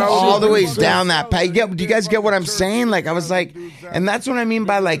 bro. go all the way down that path. Do you guys get what I'm saying? Like, I was like, and that's what I mean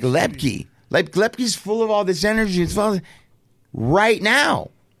by like Lepke. Like, Lepke's full of all this energy. It's full of, right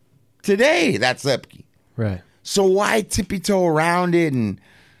now. Today, that's Lepke. Right. So why tippy-toe around it and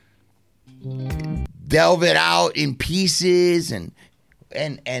delve it out in pieces and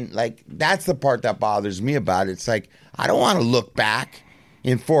like that's the part that bothers me about it. It's like I don't want to look back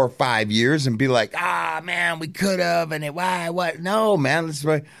in 4 or 5 years and be like, man, we could have and why what? No, man,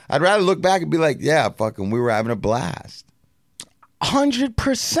 I'd rather look back and be like, yeah, fucking, we were having a blast.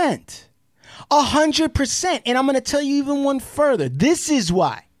 100%. 100%. And I'm going to tell you even one further. This is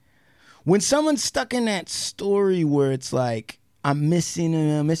why. When someone's stuck in that story where it's like, I'm missing,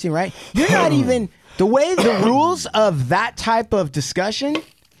 right? You're not even, the way the rules of that type of discussion,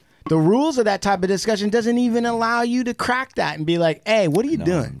 doesn't even allow you to crack that and be like, hey, what are you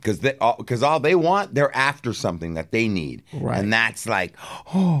doing? Because all they want, they're after something that they need. Right. And that's like,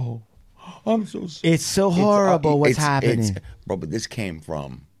 oh, I'm so sorry. It's so horrible what's happening. Bro, but this came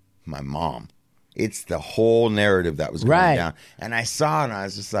from my mom. It's the whole narrative that was going Right. down. And I saw it and I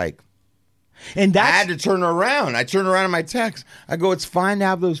was just like, And I had that's to turn around. I turned around in my text. I go, it's fine to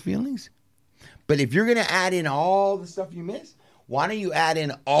have those feelings. But if you're going to add in all the stuff you miss, why don't you add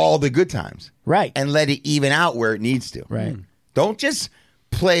in all the good times? right. And let it even out where it needs to. Right. Don't just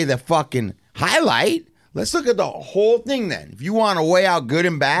play the fucking highlight. Let's look at the whole thing then. If you want to weigh out good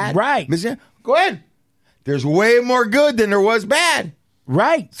and bad, Right. go ahead. There's way more good than there was bad.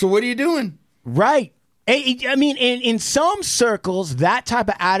 Right. So what are you doing? Right. I mean, in some circles, that type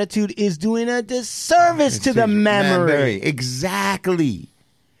of attitude is doing a disservice to the memory. Exactly.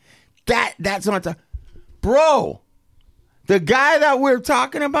 That's what I'm talking. Bro, the guy that we're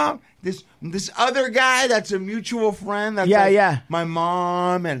talking about, this other guy that's a mutual friend. That's Yeah, like yeah. my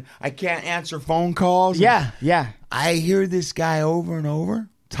mom, and I can't answer phone calls. Yeah, yeah. I hear this guy over and over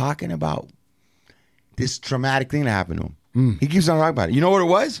talking about this traumatic thing that happened to him. He keeps on talking about it. You know what it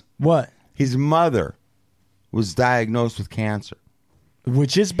was? What? His mother was diagnosed with cancer.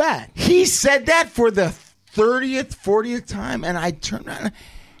 Which is bad. He said that for the 30th, 40th time, and I turned around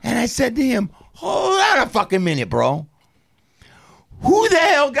and I said to him, hold on a fucking minute, bro. Who the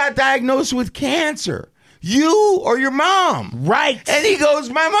hell got diagnosed with cancer? You or your mom? Right. And he goes,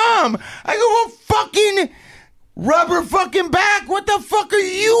 my mom. I go, well, fucking rubber fucking back. What the fuck are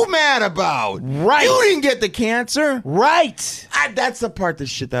you mad about? Right. You didn't get the cancer. Right. That's the part of the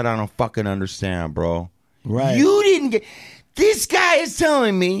shit that I don't fucking understand, bro. Right. You didn't get... This guy is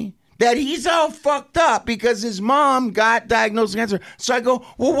telling me that he's all fucked up because his mom got diagnosed with cancer. So I go,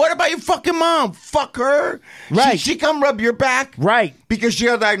 well, what about your fucking mom? Fuck her. Right. She come rub your back. Right. Because she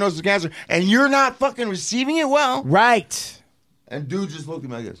got diagnosed with cancer and you're not fucking receiving it well. Right. And dude just looked at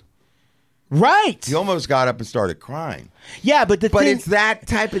me like this. Right. He almost got up and started crying. Yeah, but But it's that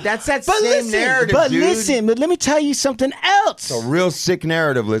type of, that's that same narrative, but dude. but let me tell you something else. It's a real sick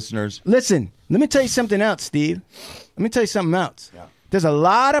narrative, listeners. Listen, let me tell you something else, Steve. Let me tell you something else. Yeah. There's a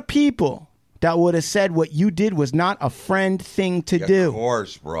lot of people that would have said what you did was not a friend thing to do. Of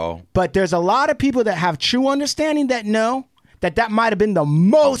course, bro. But there's a lot of people that have true understanding that know that might have been the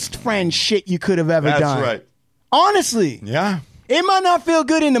most friend shit you could have ever done. That's right. Honestly. Yeah. It might not feel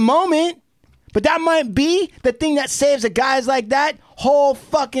good in the moment, but that might be the thing that saves a guy like that whole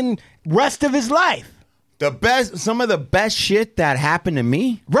fucking rest of his life. Some of the best shit that happened to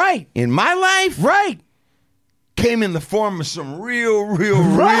me Right. in my life Right. came in the form of some real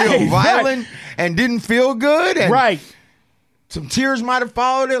Right, violent and didn't feel good. And Right. some tears might have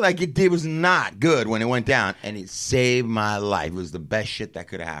followed it. Like it was not good when it went down. And it saved my life. It was the best shit that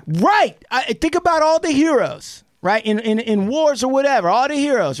could have happened. Right. I think about all the heroes, right? In wars or whatever, all the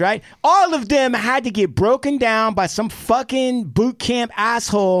heroes, right? All of them had to get broken down by some fucking boot camp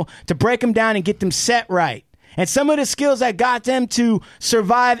asshole to break them down and get them set right. And some of the skills that got them to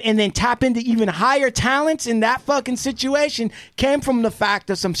survive and then tap into even higher talents in that fucking situation came from the fact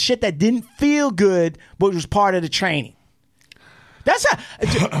of some shit that didn't feel good, but was part of the training. That's how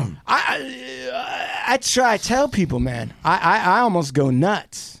I try to tell people, man. I almost go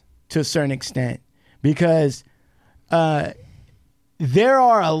nuts to a certain extent because there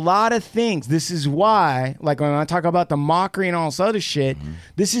are a lot of things. This is why, like when I talk about the mockery and all this other shit,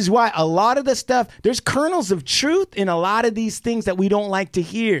 this is why a lot of the stuff, there's kernels of truth in a lot of these things that we don't like to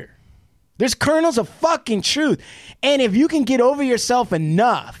hear. There's kernels of fucking truth. And if you can get over yourself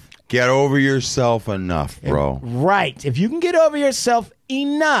enough. Get over yourself enough, bro. Right. If you can get over yourself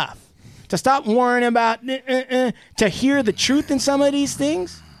enough to stop worrying about, to hear the truth in some of these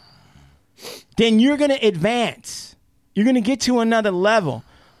things, then you're going to advance. You're going to get to another level.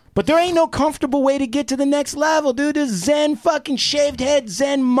 But there ain't no comfortable way to get to the next level, dude. This Zen fucking shaved head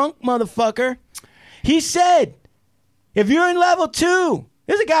Zen monk motherfucker. He said, if you're in level 2,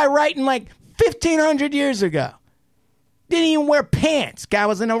 there's a guy writing like 1,500 years ago. Didn't even wear pants. Guy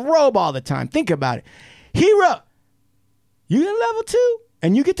was in a robe all the time. Think about it. He wrote, you in level 2?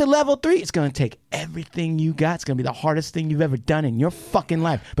 And you get to level 3, it's going to take everything you got. It's going to be the hardest thing you've ever done in your fucking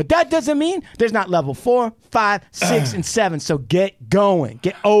life. But that doesn't mean there's not level 4, 5, 6, and 7. So get going.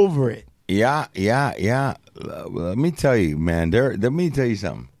 Get over it. Yeah. Let me tell you, man. Let me tell you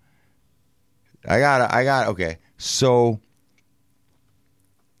something. Okay. So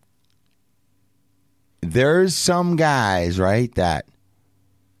there's some guys, right, that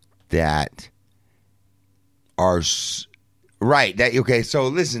are... Right. Okay. So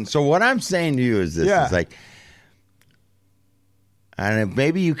listen. So what I'm saying to you is this: Yeah. It's like, and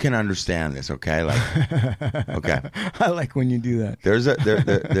maybe you can understand this. Okay. Like, okay. I like when you do that. There's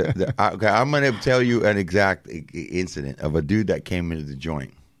okay. I'm going to tell you an exact incident of a dude that came into the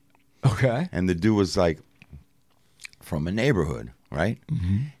joint, Okay. and the dude was like from a neighborhood, right?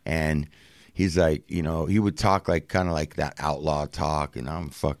 Mm-hmm. And he's like, you know, he would talk like kind of like that outlaw talk, and I'm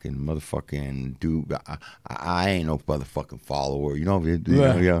fucking motherfucking dude. I ain't no motherfucking follower, you know. But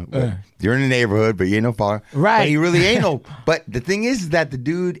you're in the neighborhood, but you ain't no follower, right? But he really ain't no. But the thing is that the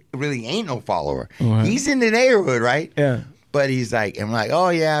dude really ain't no follower. Right. He's in the neighborhood, right? Yeah. But he's like, I'm like, oh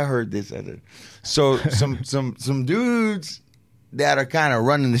yeah, I heard this. So some dudes that are kind of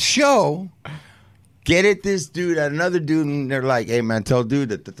running the show get at this dude, at another dude, and they're like, hey, man, tell dude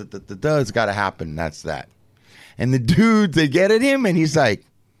that it's got to happen. That's that. And the dudes, they get at him, and he's like,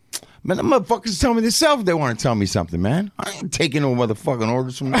 man, the motherfuckers tell me themselves they want to tell me something, man. I ain't taking no motherfucking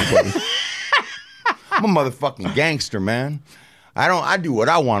orders from nobody. I'm a motherfucking gangster, man. I do what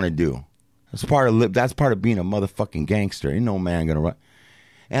I want to do. That's part of being a motherfucking gangster. Ain't no man gonna run.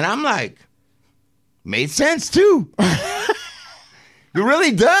 And I'm like, made sense, too. It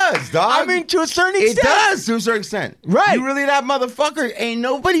really does, dog. I mean, to a certain it extent. does to a certain extent. Right. You really that motherfucker. Ain't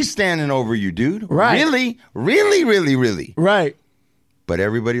nobody standing over you, dude. Right. Really, really, really, really. Right. But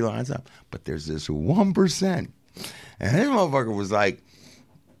everybody lines up. But there's this 1%. And this motherfucker was like,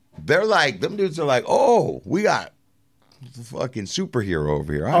 they're like, them dudes are like, oh, we got the fucking superhero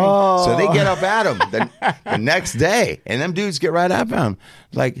over here. All right. So they get up at him the next day. And them dudes get right up at him.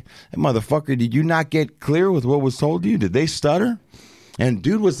 Like, hey, motherfucker, did you not get clear with what was told to you? Did they stutter? And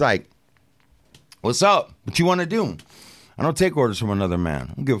dude was like, what's up? What you want to do? I don't take orders from another man.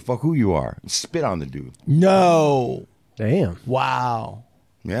 I don't give a fuck who you are. Spit on the dude. No. Damn. Wow.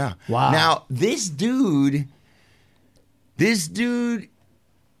 Yeah. Wow. Now, this dude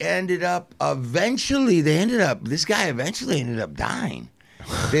ended up this guy eventually ended up dying.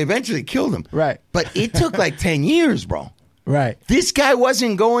 They eventually killed him. Right. But it took like 10 years, bro. Right. This guy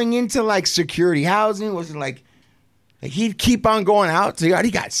wasn't going into like security housing, wasn't like he'd keep on going out. So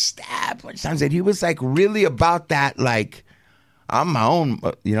he got stabbed a bunch of times. And he was like really about that, like, I'm my own,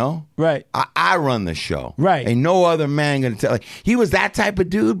 you know? Right. I run the show. Right. Ain't no other man gonna tell. Like, he was that type of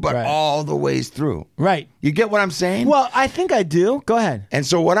dude, but Right. all the ways through. Right. You get what I'm saying? Well, I think I do. Go ahead. And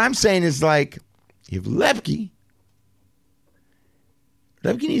so what I'm saying is like, if Lepke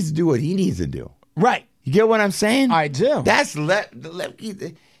needs to do what he needs to do. Right. You get what I'm saying? I do. That's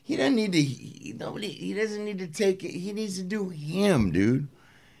Lepke. He doesn't need to. He doesn't need to take it. He needs to do him, dude.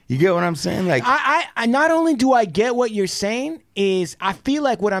 You get what I'm saying? Like, I not only do I get what you're saying, is I feel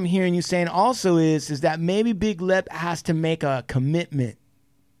like what I'm hearing you saying also is that maybe Big Lep has to make a commitment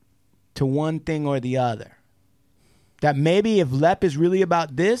to one thing or the other. That maybe if Lep is really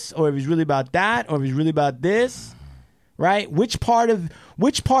about this, or if he's really about that, or if he's really about this, right? Which part of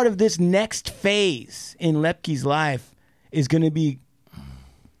this next phase in Lepke's life is going to be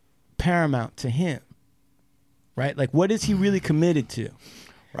paramount to him, right? Like, what is he really committed to?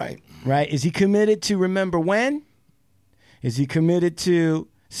 right. Right? Is he committed to remember when? Is he committed to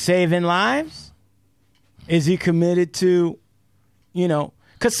saving lives? Is he committed to,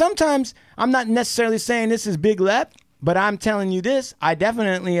 because sometimes I'm not necessarily saying this is Big Lep, but I'm telling you this, I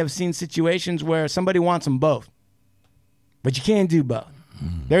definitely have seen situations where somebody wants them both. But you can't do both.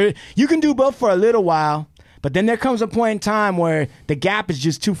 You can do both for a little while, but then there comes a point in time where the gap is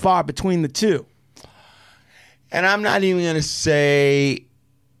just too far between the two. And I'm not even going to say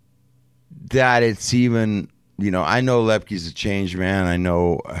that it's even, I know Lepke's a changed man. I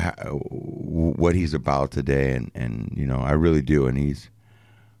know what he's about today, and I really do. And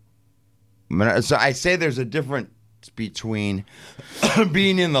so I say there's a difference between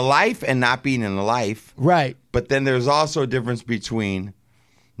being in the life and not being in the life. Right. But then there's also a difference between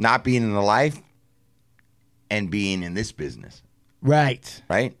not being in the life and being in this business. Right.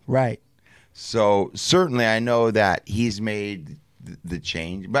 Right? Right. So certainly I know that he's made the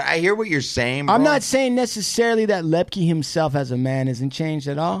change. But I hear what you're saying, bro. I'm not saying necessarily that Lepke himself as a man isn't changed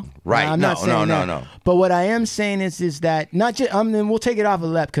at all. Right. I'm not saying that. But what I am saying is that not just, we'll take it off of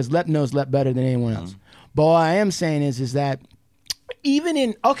Lep because Lep knows Lep better than anyone else. But what I am saying is that even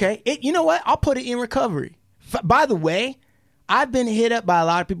in, you know what? I'll put it in recovery. By the way, I've been hit up by a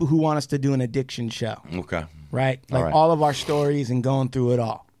lot of people who want us to do an addiction show. Okay. Right? Like All right. all of our stories and going through it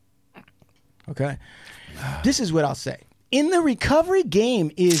all. Okay? This is what I'll say. In the recovery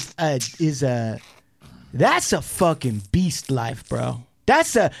game that's a fucking beast life, bro.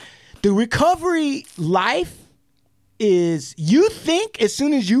 The recovery life is, you think as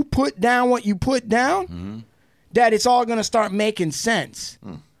soon as you put down what you put down, that it's all going to start making sense.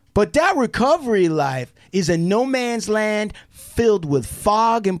 But that recovery life is a no man's land filled with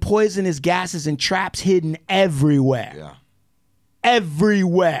fog and poisonous gases and traps hidden everywhere. Yeah.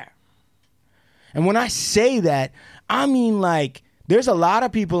 Everywhere. And when I say that, I mean, like, there's a lot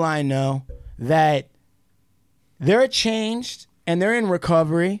of people I know that they're changed and they're in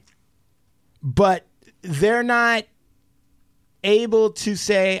recovery, but they're not able to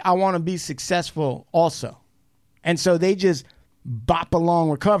say, I want to be successful also. And so they just bop along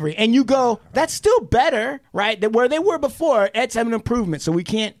recovery. And you go, that's still better, right? Where they were before, it's an improvement. So we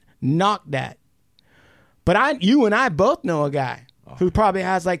can't knock that. But you and I both know a guy who probably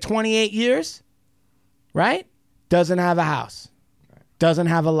has like 28 years, right? Doesn't have a house, doesn't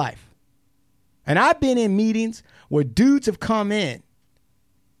have a life. And I've been in meetings where dudes have come in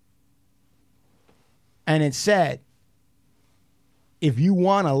and it said, if you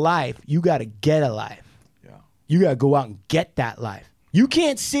want a life, you got to get a life. Yeah. You got to go out and get that life. You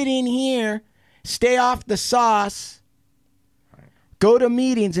can't sit in here, stay off the sauce, go to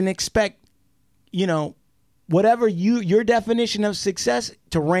meetings and expect, whatever your definition of success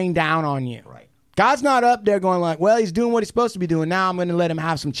to rain down on you. Right. God's not up there going like, well, he's doing what he's supposed to be doing. Now I'm going to let him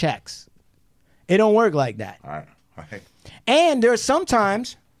have some checks. It don't work like that. All right. And there's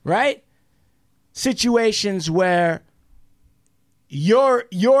sometimes, right, situations where you're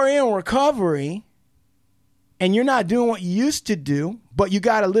in recovery and you're not doing what you used to do, but you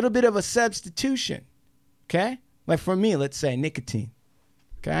got a little bit of a substitution. Okay? Like for me, let's say nicotine.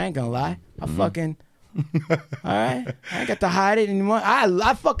 Okay, I ain't gonna lie. I fucking all right. I ain't got to hide it anymore.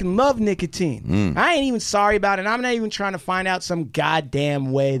 I fucking love nicotine. I ain't even sorry about it. I'm not even trying to find out some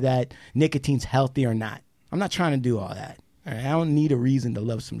goddamn way that nicotine's healthy or not. I'm not trying to do all that. All right? I don't need a reason to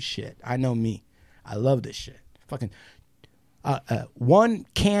love some shit. I know me. I love this shit. Fucking one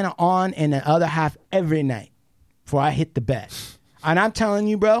can on and the other half every night before I hit the bed. And I'm telling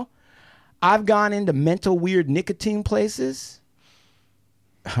you, bro, I've gone into mental weird nicotine places.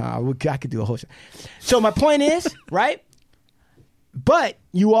 I could do a whole show. So my point is, right? But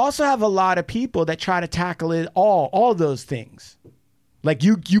you also have a lot of people that try to tackle it all those things. Like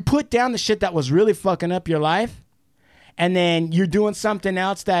you put down the shit that was really fucking up your life, and then you're doing something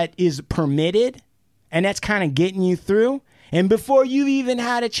else that is permitted, and that's kind of getting you through. And before you even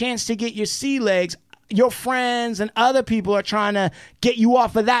had a chance to get your sea legs, your friends and other people are trying to get you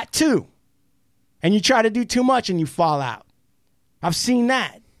off of that too. And you try to do too much and you fall out. I've seen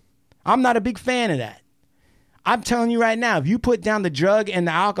that. I'm not a big fan of that. I'm telling you right now, if you put down the drug and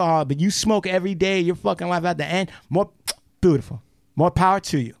the alcohol, but you smoke every day, your fucking life at the end, more beautiful. More power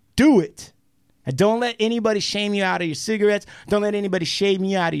to you. Do it. And don't let anybody shame you out of your cigarettes. Don't let anybody shame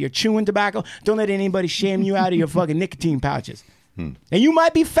you out of your chewing tobacco. Don't let anybody shame you out of your fucking nicotine pouches. And you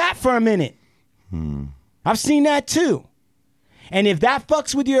might be fat for a minute. I've seen that too. And if that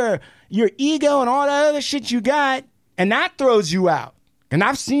fucks with your ego and all that other shit you got, and that throws you out, and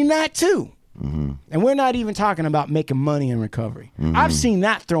I've seen that too. And we're not even talking about making money in recovery. I've seen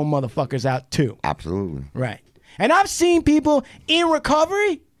that throw motherfuckers out too. Absolutely. Right. And I've seen people in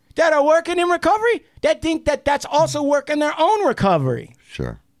recovery that are working in recovery that think that that's also working their own recovery.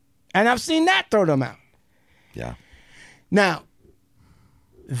 Sure. And I've seen that throw them out. Yeah. Now,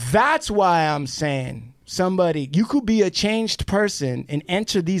 that's why I'm saying you could be a changed person and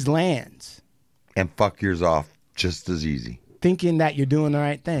enter these lands. And fuck yours off just as easy. Thinking that you're doing the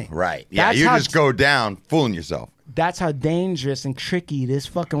right thing. Right. Yeah, That's you how just go down fooling yourself. That's how dangerous and tricky this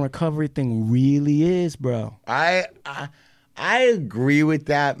fucking recovery thing really is, bro. I agree with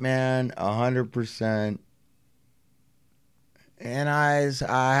that, man, 100%. And I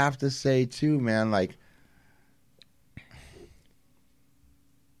have to say too, man, like,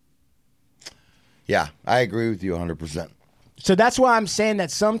 yeah, I agree with you 100%. So that's why I'm saying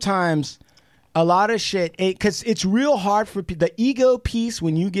that sometimes a lot of shit, because it's real hard for people. The ego piece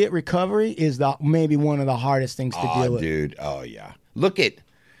when you get recovery is maybe one of the hardest things to deal with. Dude. Oh, yeah.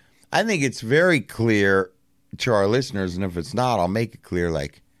 I think it's very clear to our listeners, and if it's not, I'll make it clear,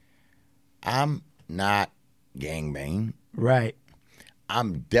 like, I'm not gangbanging. Right.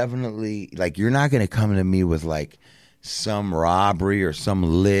 I'm definitely, like, you're not going to come to me with, like, some robbery or some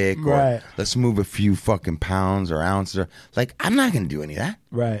lick or let's move a few fucking pounds or ounces. Like, I'm not going to do any of that.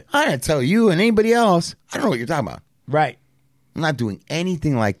 Right. I'm going to tell you and anybody else, I don't know what you're talking about. Right. I'm not doing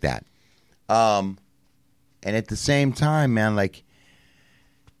anything like that. And at the same time, man, like,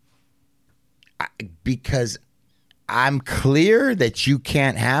 because I'm clear that you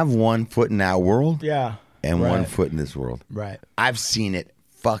can't have one foot in that world and one foot in this world. Right. I've seen it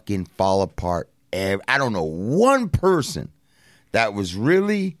fucking fall apart. I don't know one person that was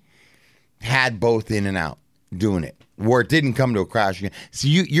really had both in and out doing it where it didn't come to a crash again. So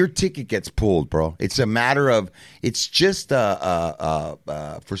your ticket gets pulled, bro. It's a matter of, it's just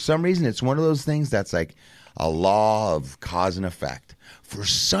for some reason, it's one of those things that's like a law of cause and effect. For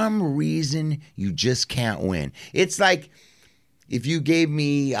some reason, you just can't win. It's like if you gave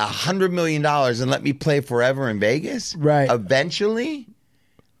me $100 million and let me play forever in Vegas, eventually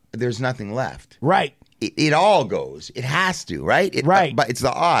there's nothing left. Right. It all goes. It has to, right? But it's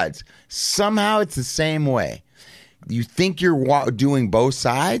the odds. Somehow it's the same way. You think you're doing both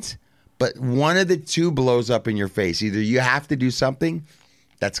sides, but one of the two blows up in your face. Either you have to do something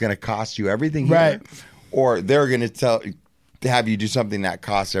that's going to cost you everything here, or they're going to have you do something that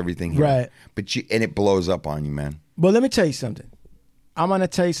costs everything here. Right. And it blows up on you, man. Well, let me tell you something. I'm going to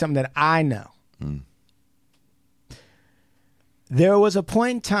tell you something that I know. There was a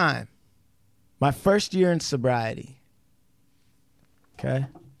point in time, my first year in sobriety. Okay,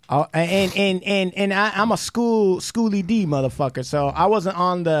 and I'm a schooly D motherfucker, so I wasn't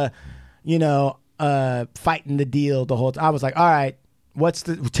on the, fighting the deal the whole time. I was like, all right,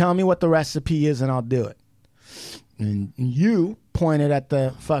 tell me what the recipe is, and I'll do it. And you pointed at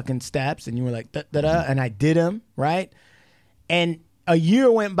the fucking steps and you were like, da-da-da, and I did them, right? And a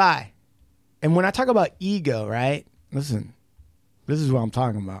year went by. And when I talk about ego, right? Listen, this is what I'm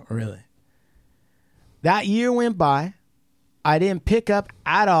talking about, really. That year went by. I didn't pick up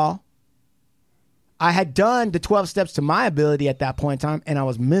at all. I had done the 12 steps to my ability at that point in time, and I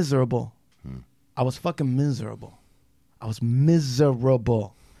was miserable. I was fucking miserable. I was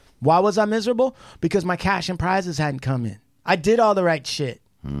miserable. Why was I miserable? Because my cash and prizes hadn't come in. I did all the right shit,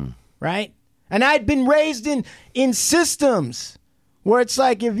 right? And I'd been raised in systems where it's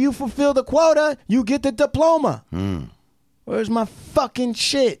like, if you fulfill the quota, you get the diploma. Where's my fucking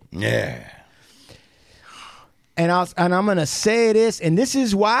shit? Yeah. And I'm going to say this, and this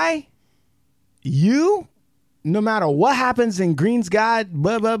is why you, no matter what happens in Green's God,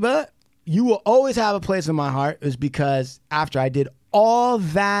 blah, blah, blah, you will always have a place in my heart, is because after I did all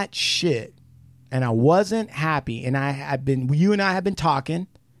that shit and I wasn't happy, and you and I have been talking,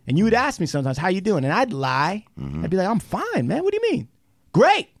 and you would ask me sometimes, how you doing? And I'd lie. I'd be like, I'm fine, man. What do you mean?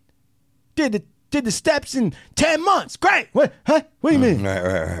 Great. Did the steps in 10 months. Great. What do you mean?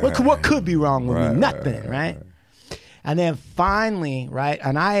 What could be wrong with me? Nothing, right? And then finally, right,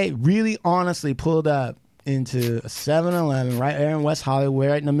 and I really honestly pulled up into a 7-Eleven right there in West Hollywood,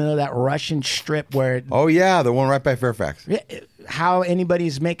 right in the middle of that Russian strip where... Oh, yeah, the one right by Fairfax. How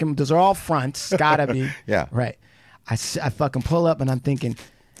anybody's making... Those are all fronts. Gotta be. Yeah. Right. I fucking pull up and I'm thinking,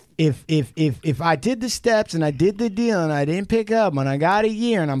 if I did the steps and I did the deal and I didn't pick up and I got a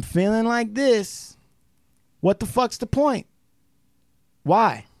year and I'm feeling like this, what the fuck's the point?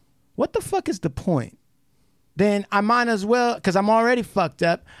 Why? What the fuck is the point? Then I might as well, because I'm already fucked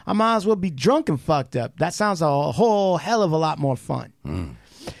up, I might as well be drunk and fucked up. That sounds a whole hell of a lot more fun.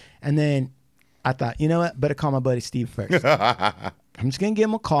 And then I thought, you know what? Better call my buddy Steve first. I'm just going to give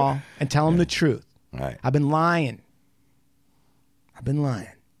him a call and tell him the truth. Right. I've been lying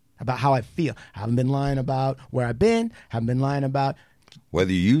about how I feel. I haven't been lying about where I've been. I haven't been lying about...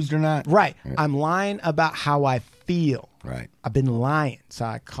 Whether you used or not? Right. I'm lying about how I feel. Right. I've been lying. So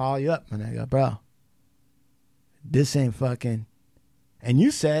I call you up and I go, bro, this ain't fucking... And you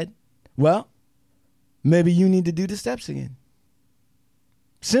said, well, maybe you need to do the steps again.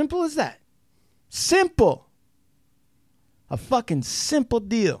 Simple as that. Simple. A fucking simple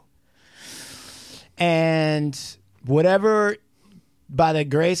deal. And whatever, by the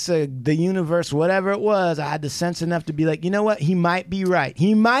grace of the universe, whatever it was, I had the sense enough to be like, you know what? He might be right.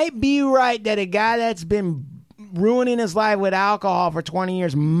 He might be right that a guy that's been ruining his life with alcohol for 20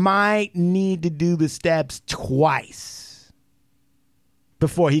 years might need to do the steps twice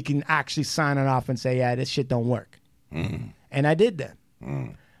before he can actually sign it off and say, yeah, this shit don't work. And I did that.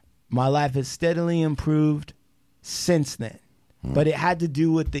 My life has steadily improved since then. But it had to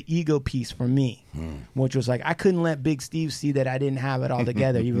do with the ego piece for me, which was like, I couldn't let Big Steve see that I didn't have it all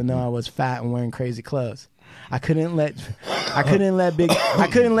together, even though I was fat and wearing crazy clothes. I couldn't let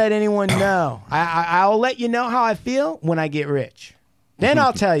anyone know. I'll let you know how I feel when I get rich. Then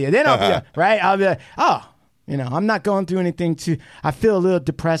I'll tell you. Then I'll be right. I'll be like, oh, I'm not going through anything I feel a little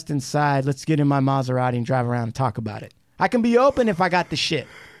depressed inside. Let's get in my Maserati and drive around and talk about it. I can be open if I got the shit.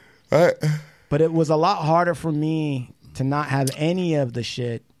 But it was a lot harder for me to not have any of the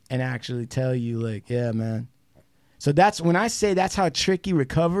shit and actually tell you, like, yeah, man. So that's when I say that's how tricky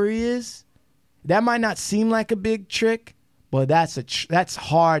recovery is. That might not seem like a big trick, but that's a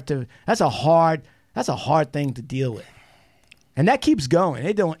hard thing to deal with. And that keeps going.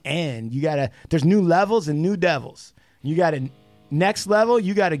 It don't end. There's new levels and new devils. You got to next level,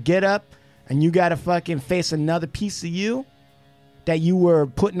 you got to get up and you got to fucking face another piece of you that you were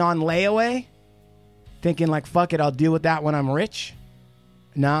putting on layaway, thinking like, fuck it, I'll deal with that when I'm rich.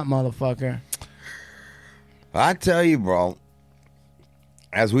 Nah, motherfucker. I tell you, bro,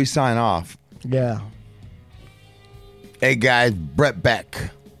 as we sign off. Yeah. Hey, guys, Brett Beck.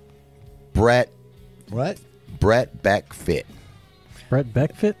 What? Brett Beck Fit. Brett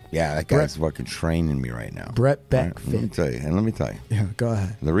Beck Fit? Yeah, that guy's fucking training me right now. Brett Beck Fit. Let me tell you. Yeah, go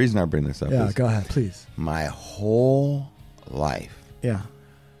ahead. The reason I bring this up is... go ahead, please. My whole life. Yeah.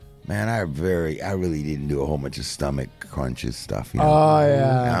 Man, I really didn't do a whole bunch of stomach crunches stuff. Oh,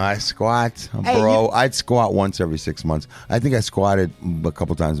 yeah. Now, I squat, bro. I'd squat once every 6 months. I think I squatted a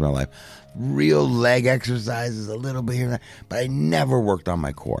couple times in my life. Real leg exercises, a little bit here and there, but I never worked on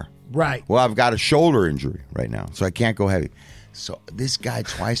my core. Right. Well, I've got a shoulder injury right now, so I can't go heavy. So this guy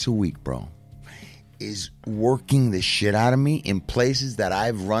twice a week, bro, is working the shit out of me in places that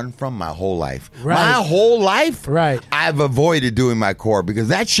I've run from my whole life. Right. My whole life, right. I've avoided doing my core because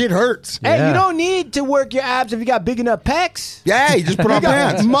that shit hurts. Hey, you don't need to work your abs if you got big enough pecs. Yeah, you just put on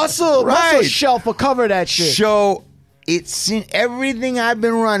pants. Muscle shelf will cover that shit. So everything I've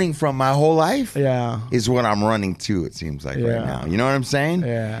been running from my whole life Yeah. is what I'm running to, it seems like Yeah. right now. You know what I'm saying?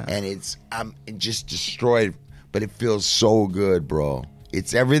 Yeah. And I'm just destroyed, but it feels so good, bro.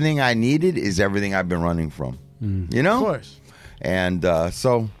 It's everything I needed is everything I've been running from. You know? Of course. And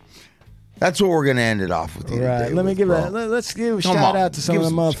so that's what we're going to end it off with. Right. Let's give a Come shout on. out to some Give of the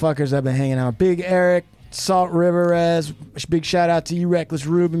some- motherfuckers that have been hanging out. Big Eric, Salt River Rez. Big shout out to you, Reckless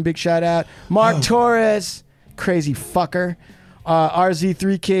Ruben. Big shout out. Mark Torres, crazy fucker.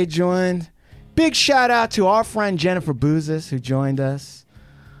 RZ3K joined. Big shout out to our friend Jennifer Boozes who joined us.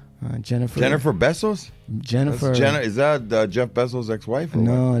 Jennifer Bezos? Jennifer. Is that Jeff Bezos' ex-wife? Or what?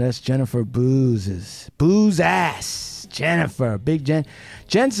 No, that's Jennifer Boozes. Booze ass. Jennifer. Big Jen.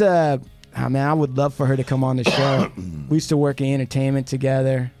 Jen's I would love for her to come on the show. We used to work in entertainment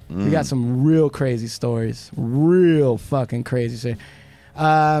together. We got some real crazy stories. Real fucking crazy stories.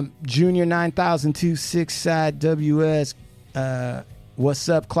 Junior 9026 side WS. What's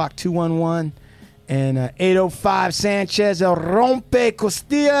up? Clock 211. And 805 Sanchez El Rompe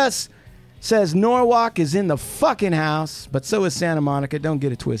Costillas says Norwalk is in the fucking house, but so is Santa Monica. Don't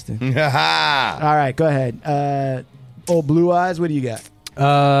get it twisted. All right, go ahead. Old Blue Eyes, what do you got?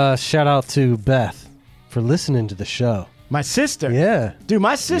 Shout out to Beth for listening to the show. My sister. Yeah. Dude,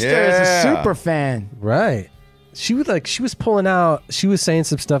 my sister is a super fan. Right. She was saying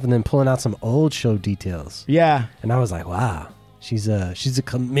some stuff and then pulling out some old show details. Yeah. And I was like, wow. She's a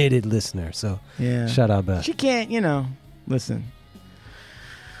committed listener. So Yeah. shout out Beth. She can't, listen.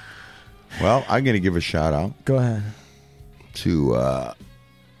 Well, I'm going to give a shout out Go ahead. to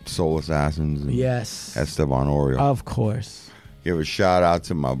Soul Assassins and Yes. Esteban Oreo. Of course. Give a shout out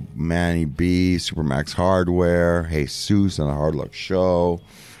to my Manny B, Supermax Hardware, Jesus on the Hard Luck Show.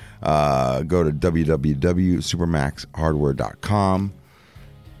 Go to www.supermaxhardware.com.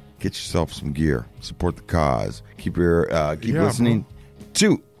 Get yourself some gear. Support the cause. Keep listening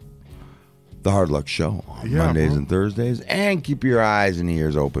to the Hard Luck Show on Mondays and Thursdays, and keep your eyes and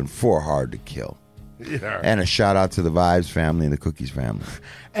ears open for Hard to Kill. Yeah. And a shout out to the Vibes family and the Cookies family.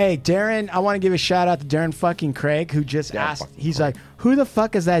 Hey, Darren, I want to give a shout out to Darren fucking Craig, who just asked, he's like, who the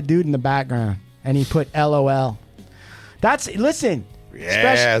fuck is that dude in the background? And he put LOL. Listen.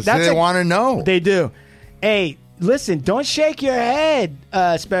 Yes, they want to know. They do. Hey, listen, don't shake your head,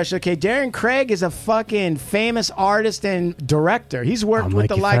 Special K. Darren Craig is a fucking famous artist and director. He's worked I'll with make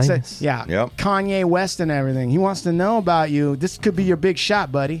the you likes famous. of Yep. Kanye West and everything. He wants to know about you. This could be your big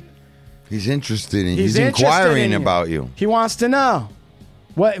shot, buddy. He's interested in He's He's interested inquiring in you. about you. He wants to know.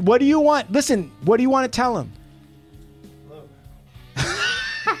 What do you want? Listen, what do you want to tell him?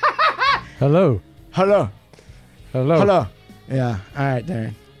 Hello. Hello. Hello. Hello. Yeah. All right,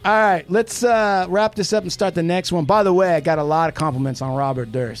 Darren. All right, let's wrap this up and start the next one. By the way, I got a lot of compliments on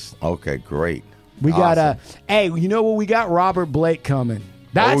Robert Durst. Okay, great. We got Awesome. hey, you know what? We got Robert Blake coming.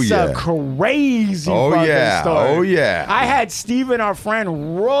 That's yeah. a crazy Oh, fucking yeah. story. Oh, yeah. I had Steven, our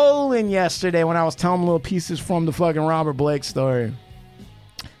friend, rolling yesterday when I was telling him little pieces from the fucking Robert Blake story.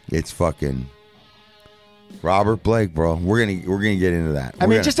 It's fucking Robert Blake, bro. We're gonna get into that. I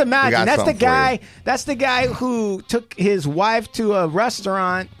mean, just we imagine got that's the something for you. guy. That's the guy who took his wife to a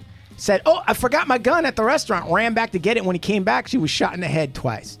restaurant. Said, "Oh, I forgot my gun at the restaurant." Ran back to get it. When he came back, she was shot in the head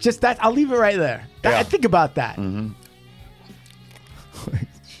twice. Just that. I'll leave it right there. Yeah. Think about that. Mm-hmm.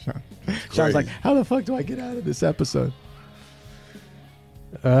 Sean's like, "How the fuck do I get out of this episode?"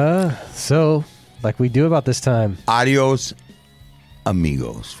 So like we do about this time. Adios,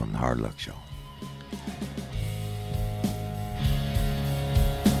 amigos from the Hard Luck Show.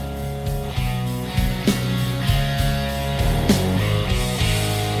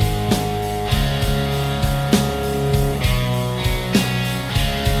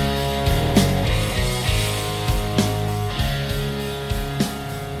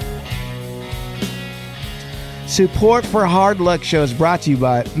 Support for Hard Luck Show is brought to you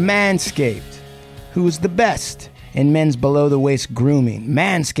by Manscaped, who is the best in men's below-the-waist grooming.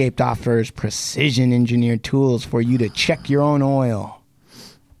 Manscaped offers precision-engineered tools for you to check your own oil.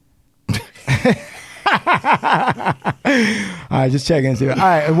 All right, just checking. All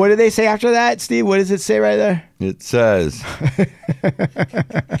right, what do they say after that, Steve? What does it say right there? It says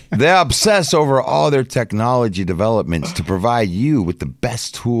they obsess over all their technology developments to provide you with the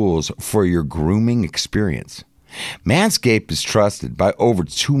best tools for your grooming experience. Manscaped is trusted by over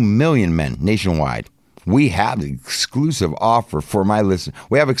 2 million men nationwide. We have an exclusive offer for my listeners.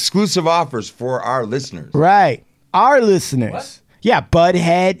 We have exclusive offers for our listeners. Right, our listeners. Yeah,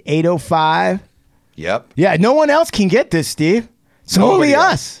 Budhead 805. Yep. Yeah, no one else can get this, Steve. It's Nobody only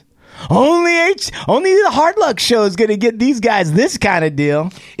else. us. Only the Hard Luck Show is going to get these guys this kind of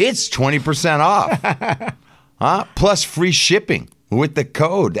deal. It's 20% off Huh? Plus free shipping with the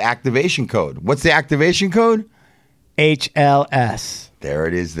code, the activation code. What's the activation code? HLS. There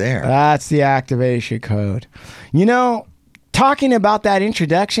it is there. That's the activation code. You know, talking about that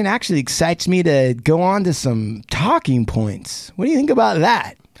introduction actually excites me to go on to some talking points. What do you think about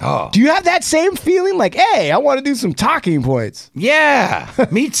that? Oh. Do you have that same feeling? Like, hey, I want to do some talking points. Yeah,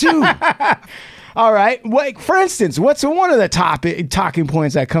 me too. All right. Like, for instance, what's one of the talking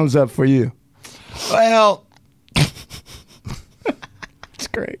points that comes up for you? Well, It's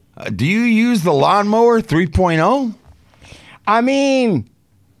great. do you use the lawnmower 3.0? I mean,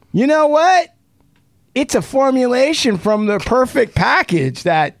 you know what? It's a formulation from the perfect package,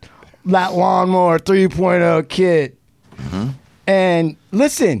 that lawnmower 3.0 kit. And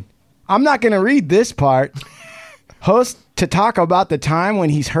listen, I'm not going to read this part. Host to talk about the time when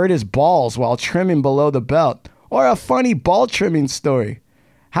he's hurt his balls while trimming below the belt, or a funny ball trimming story.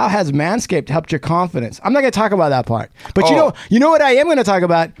 How has Manscaped helped your confidence? I'm not going to talk about that part. But you know what I am going to talk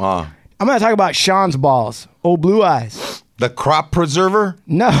about? I'm going to talk about Sean's balls. Oh, Blue Eyes. The crop preserver?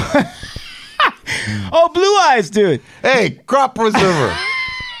 No. Oh, Blue Eyes, dude. Hey, crop preserver.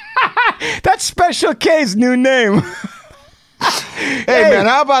 That's Special K's new name. Hey, man,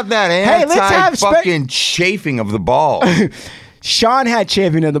 how about that let's have anti-fucking chafing of the ball? Sean had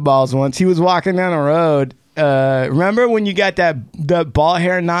chafing of the balls once. He was walking down the road. Remember when you got that ball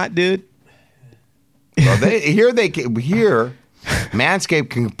hair knot, dude? Well, here, Manscaped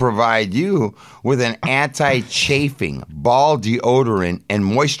can provide you with an anti-chafing ball deodorant and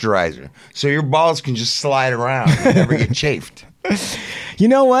moisturizer, so your balls can just slide around and never get chafed. You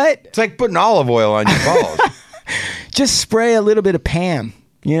know what? It's like putting olive oil on your balls. Just spray a little bit of Pam.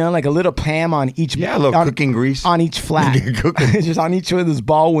 You know, like a little Pam on each. Yeah, a little cooking grease on each flat. Just on each of his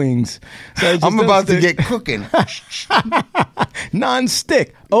ball wings. So I'm about to get cooking.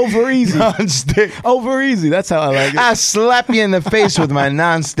 Non-stick, over easy. Non-stick, over easy. That's how I like it. I slap you in the face with my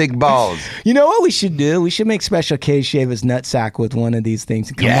non-stick balls. You know what we should do? We should make Special K shave his nutsack with one of these things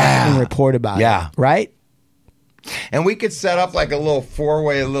and come back and report about it. Right? And we could set up like a little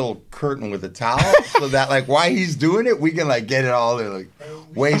four-way little curtain with a towel so that like while he's doing it, we can like get it all there, like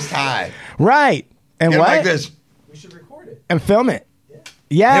waist high. Right. And get what? Like this. We should record it. And film it.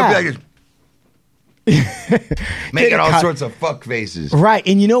 Yeah. He'll be like this. Making all sorts of fuck faces. Right.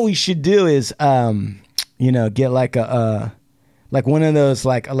 And you know what we should do is get like a like one of those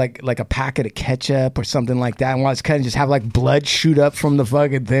like a packet of ketchup or something like that, and while it's cutting, just have like blood shoot up from the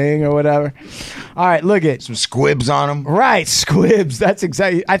fucking thing or whatever. All right, look at some squibs on him. Right, squibs. That's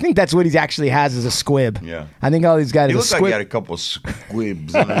exactly. I think that's what he actually has is a squib. Yeah, I think all he's got is a squib. He looks like he had a couple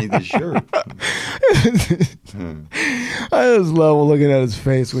squibs underneath his shirt. I just love looking at his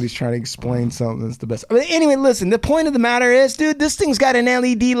face when he's trying to explain something. It's the best. But anyway, listen. The point of the matter is, dude, this thing's got an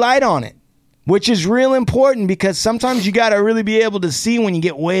LED light on it, which is real important because sometimes you got to really be able to see when you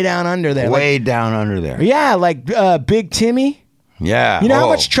get way down under there. Way down under there. Yeah, like Big Timmy. Yeah. You know how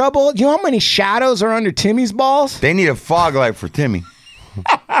much trouble? You know how many shadows are under Timmy's balls? They need a fog light for Timmy. The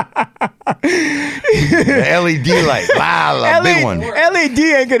LED light. Wow, big one. LED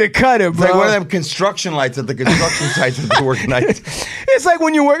ain't going to cut it, bro. It's like one of them construction lights at the construction sites that they work nights. It's like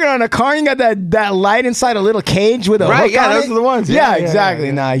when you're working on a car and you got that light inside a little cage with a hook on those it. are the ones. Yeah, exactly.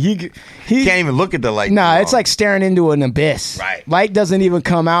 Yeah. Nah, he can't even look at the light. Nah, it's like staring into an abyss. Right. Light doesn't even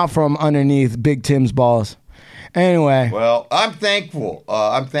come out from underneath Big Tim's balls. Anyway. Well, I'm thankful.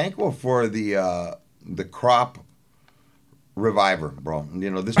 I'm thankful for the crop reviver, bro.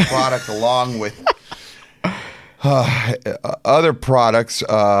 You know, this product along with other products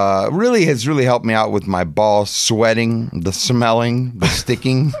really has helped me out with my balls sweating, the smelling, the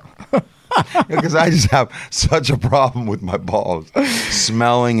sticking. Because I just have such a problem with my balls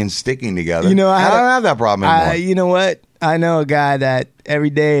smelling and sticking together. You know, I don't have that problem anymore. You know what? I know a guy that every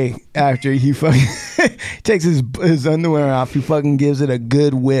day after he fucking takes his underwear off, he fucking gives it a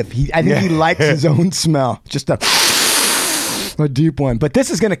good whiff. I think he likes his own smell. Just a deep one. But this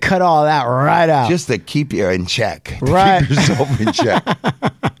is going to cut all that right out. Just to keep you in check. Right. Keep yourself in check.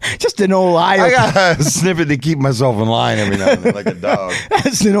 Just an old eye opener. I got a snippet to keep myself in line every now and then, like a dog.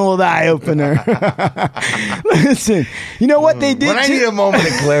 That's an old eye opener. Listen, you know what they did? When I need a moment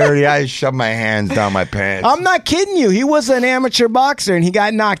of clarity, I shove my hands down my pants. I'm not kidding you. He was an amateur boxer and he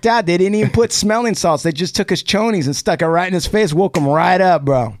got knocked out. They didn't even put smelling salts. They just took his chonies and stuck it right in his face, woke him right up,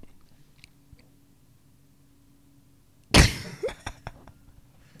 bro.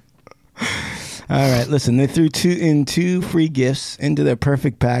 All right, listen, they threw two free gifts into their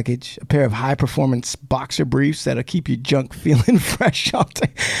perfect package. A pair of high-performance boxer briefs that'll keep your junk feeling fresh all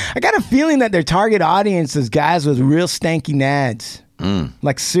day. I got a feeling that their target audience is guys with real stanky nads.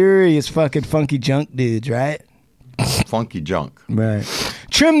 Like serious fucking funky junk dudes, right? funky junk. Right.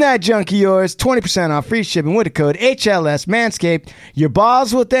 Trim that junk of yours. 20% off free shipping with the code HLS Manscaped. Your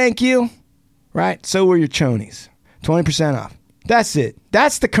balls will thank you. Right? So will your chonies. 20% off. That's it.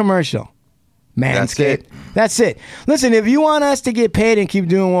 That's the commercial. Manscaped. That's it. Listen, if you want us to get paid and keep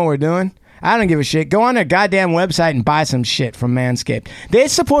doing what we're doing, I don't give a shit. Go on their goddamn website and buy some shit from Manscaped. They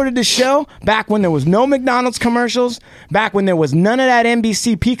supported the show back when there was no McDonald's commercials, back when there was none of that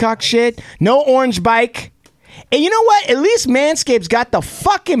NBC Peacock shit, no orange bike. And you know what? At least Manscaped's got the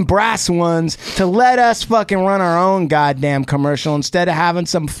fucking brass ones to let us fucking run our own goddamn commercial instead of having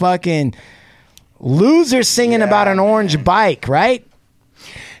some fucking loser singing about an orange bike, right?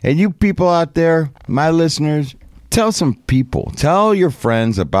 And you people out there, my listeners, tell some people, tell your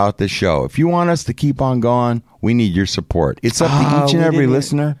friends about the show. If you want us to keep on going, we need your support. It's up to each and every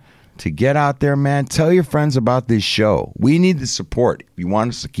listener to get out there, man. Tell your friends about this show. We need the support if you want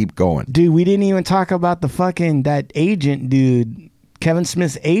us to keep going. Dude, we didn't even talk about the fucking, that agent dude, Kevin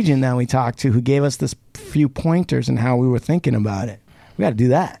Smith's agent that we talked to, who gave us this few pointers and how we were thinking about it. We got to do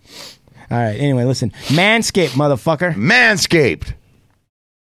that. All right. Anyway, listen. Manscaped, motherfucker. Manscaped.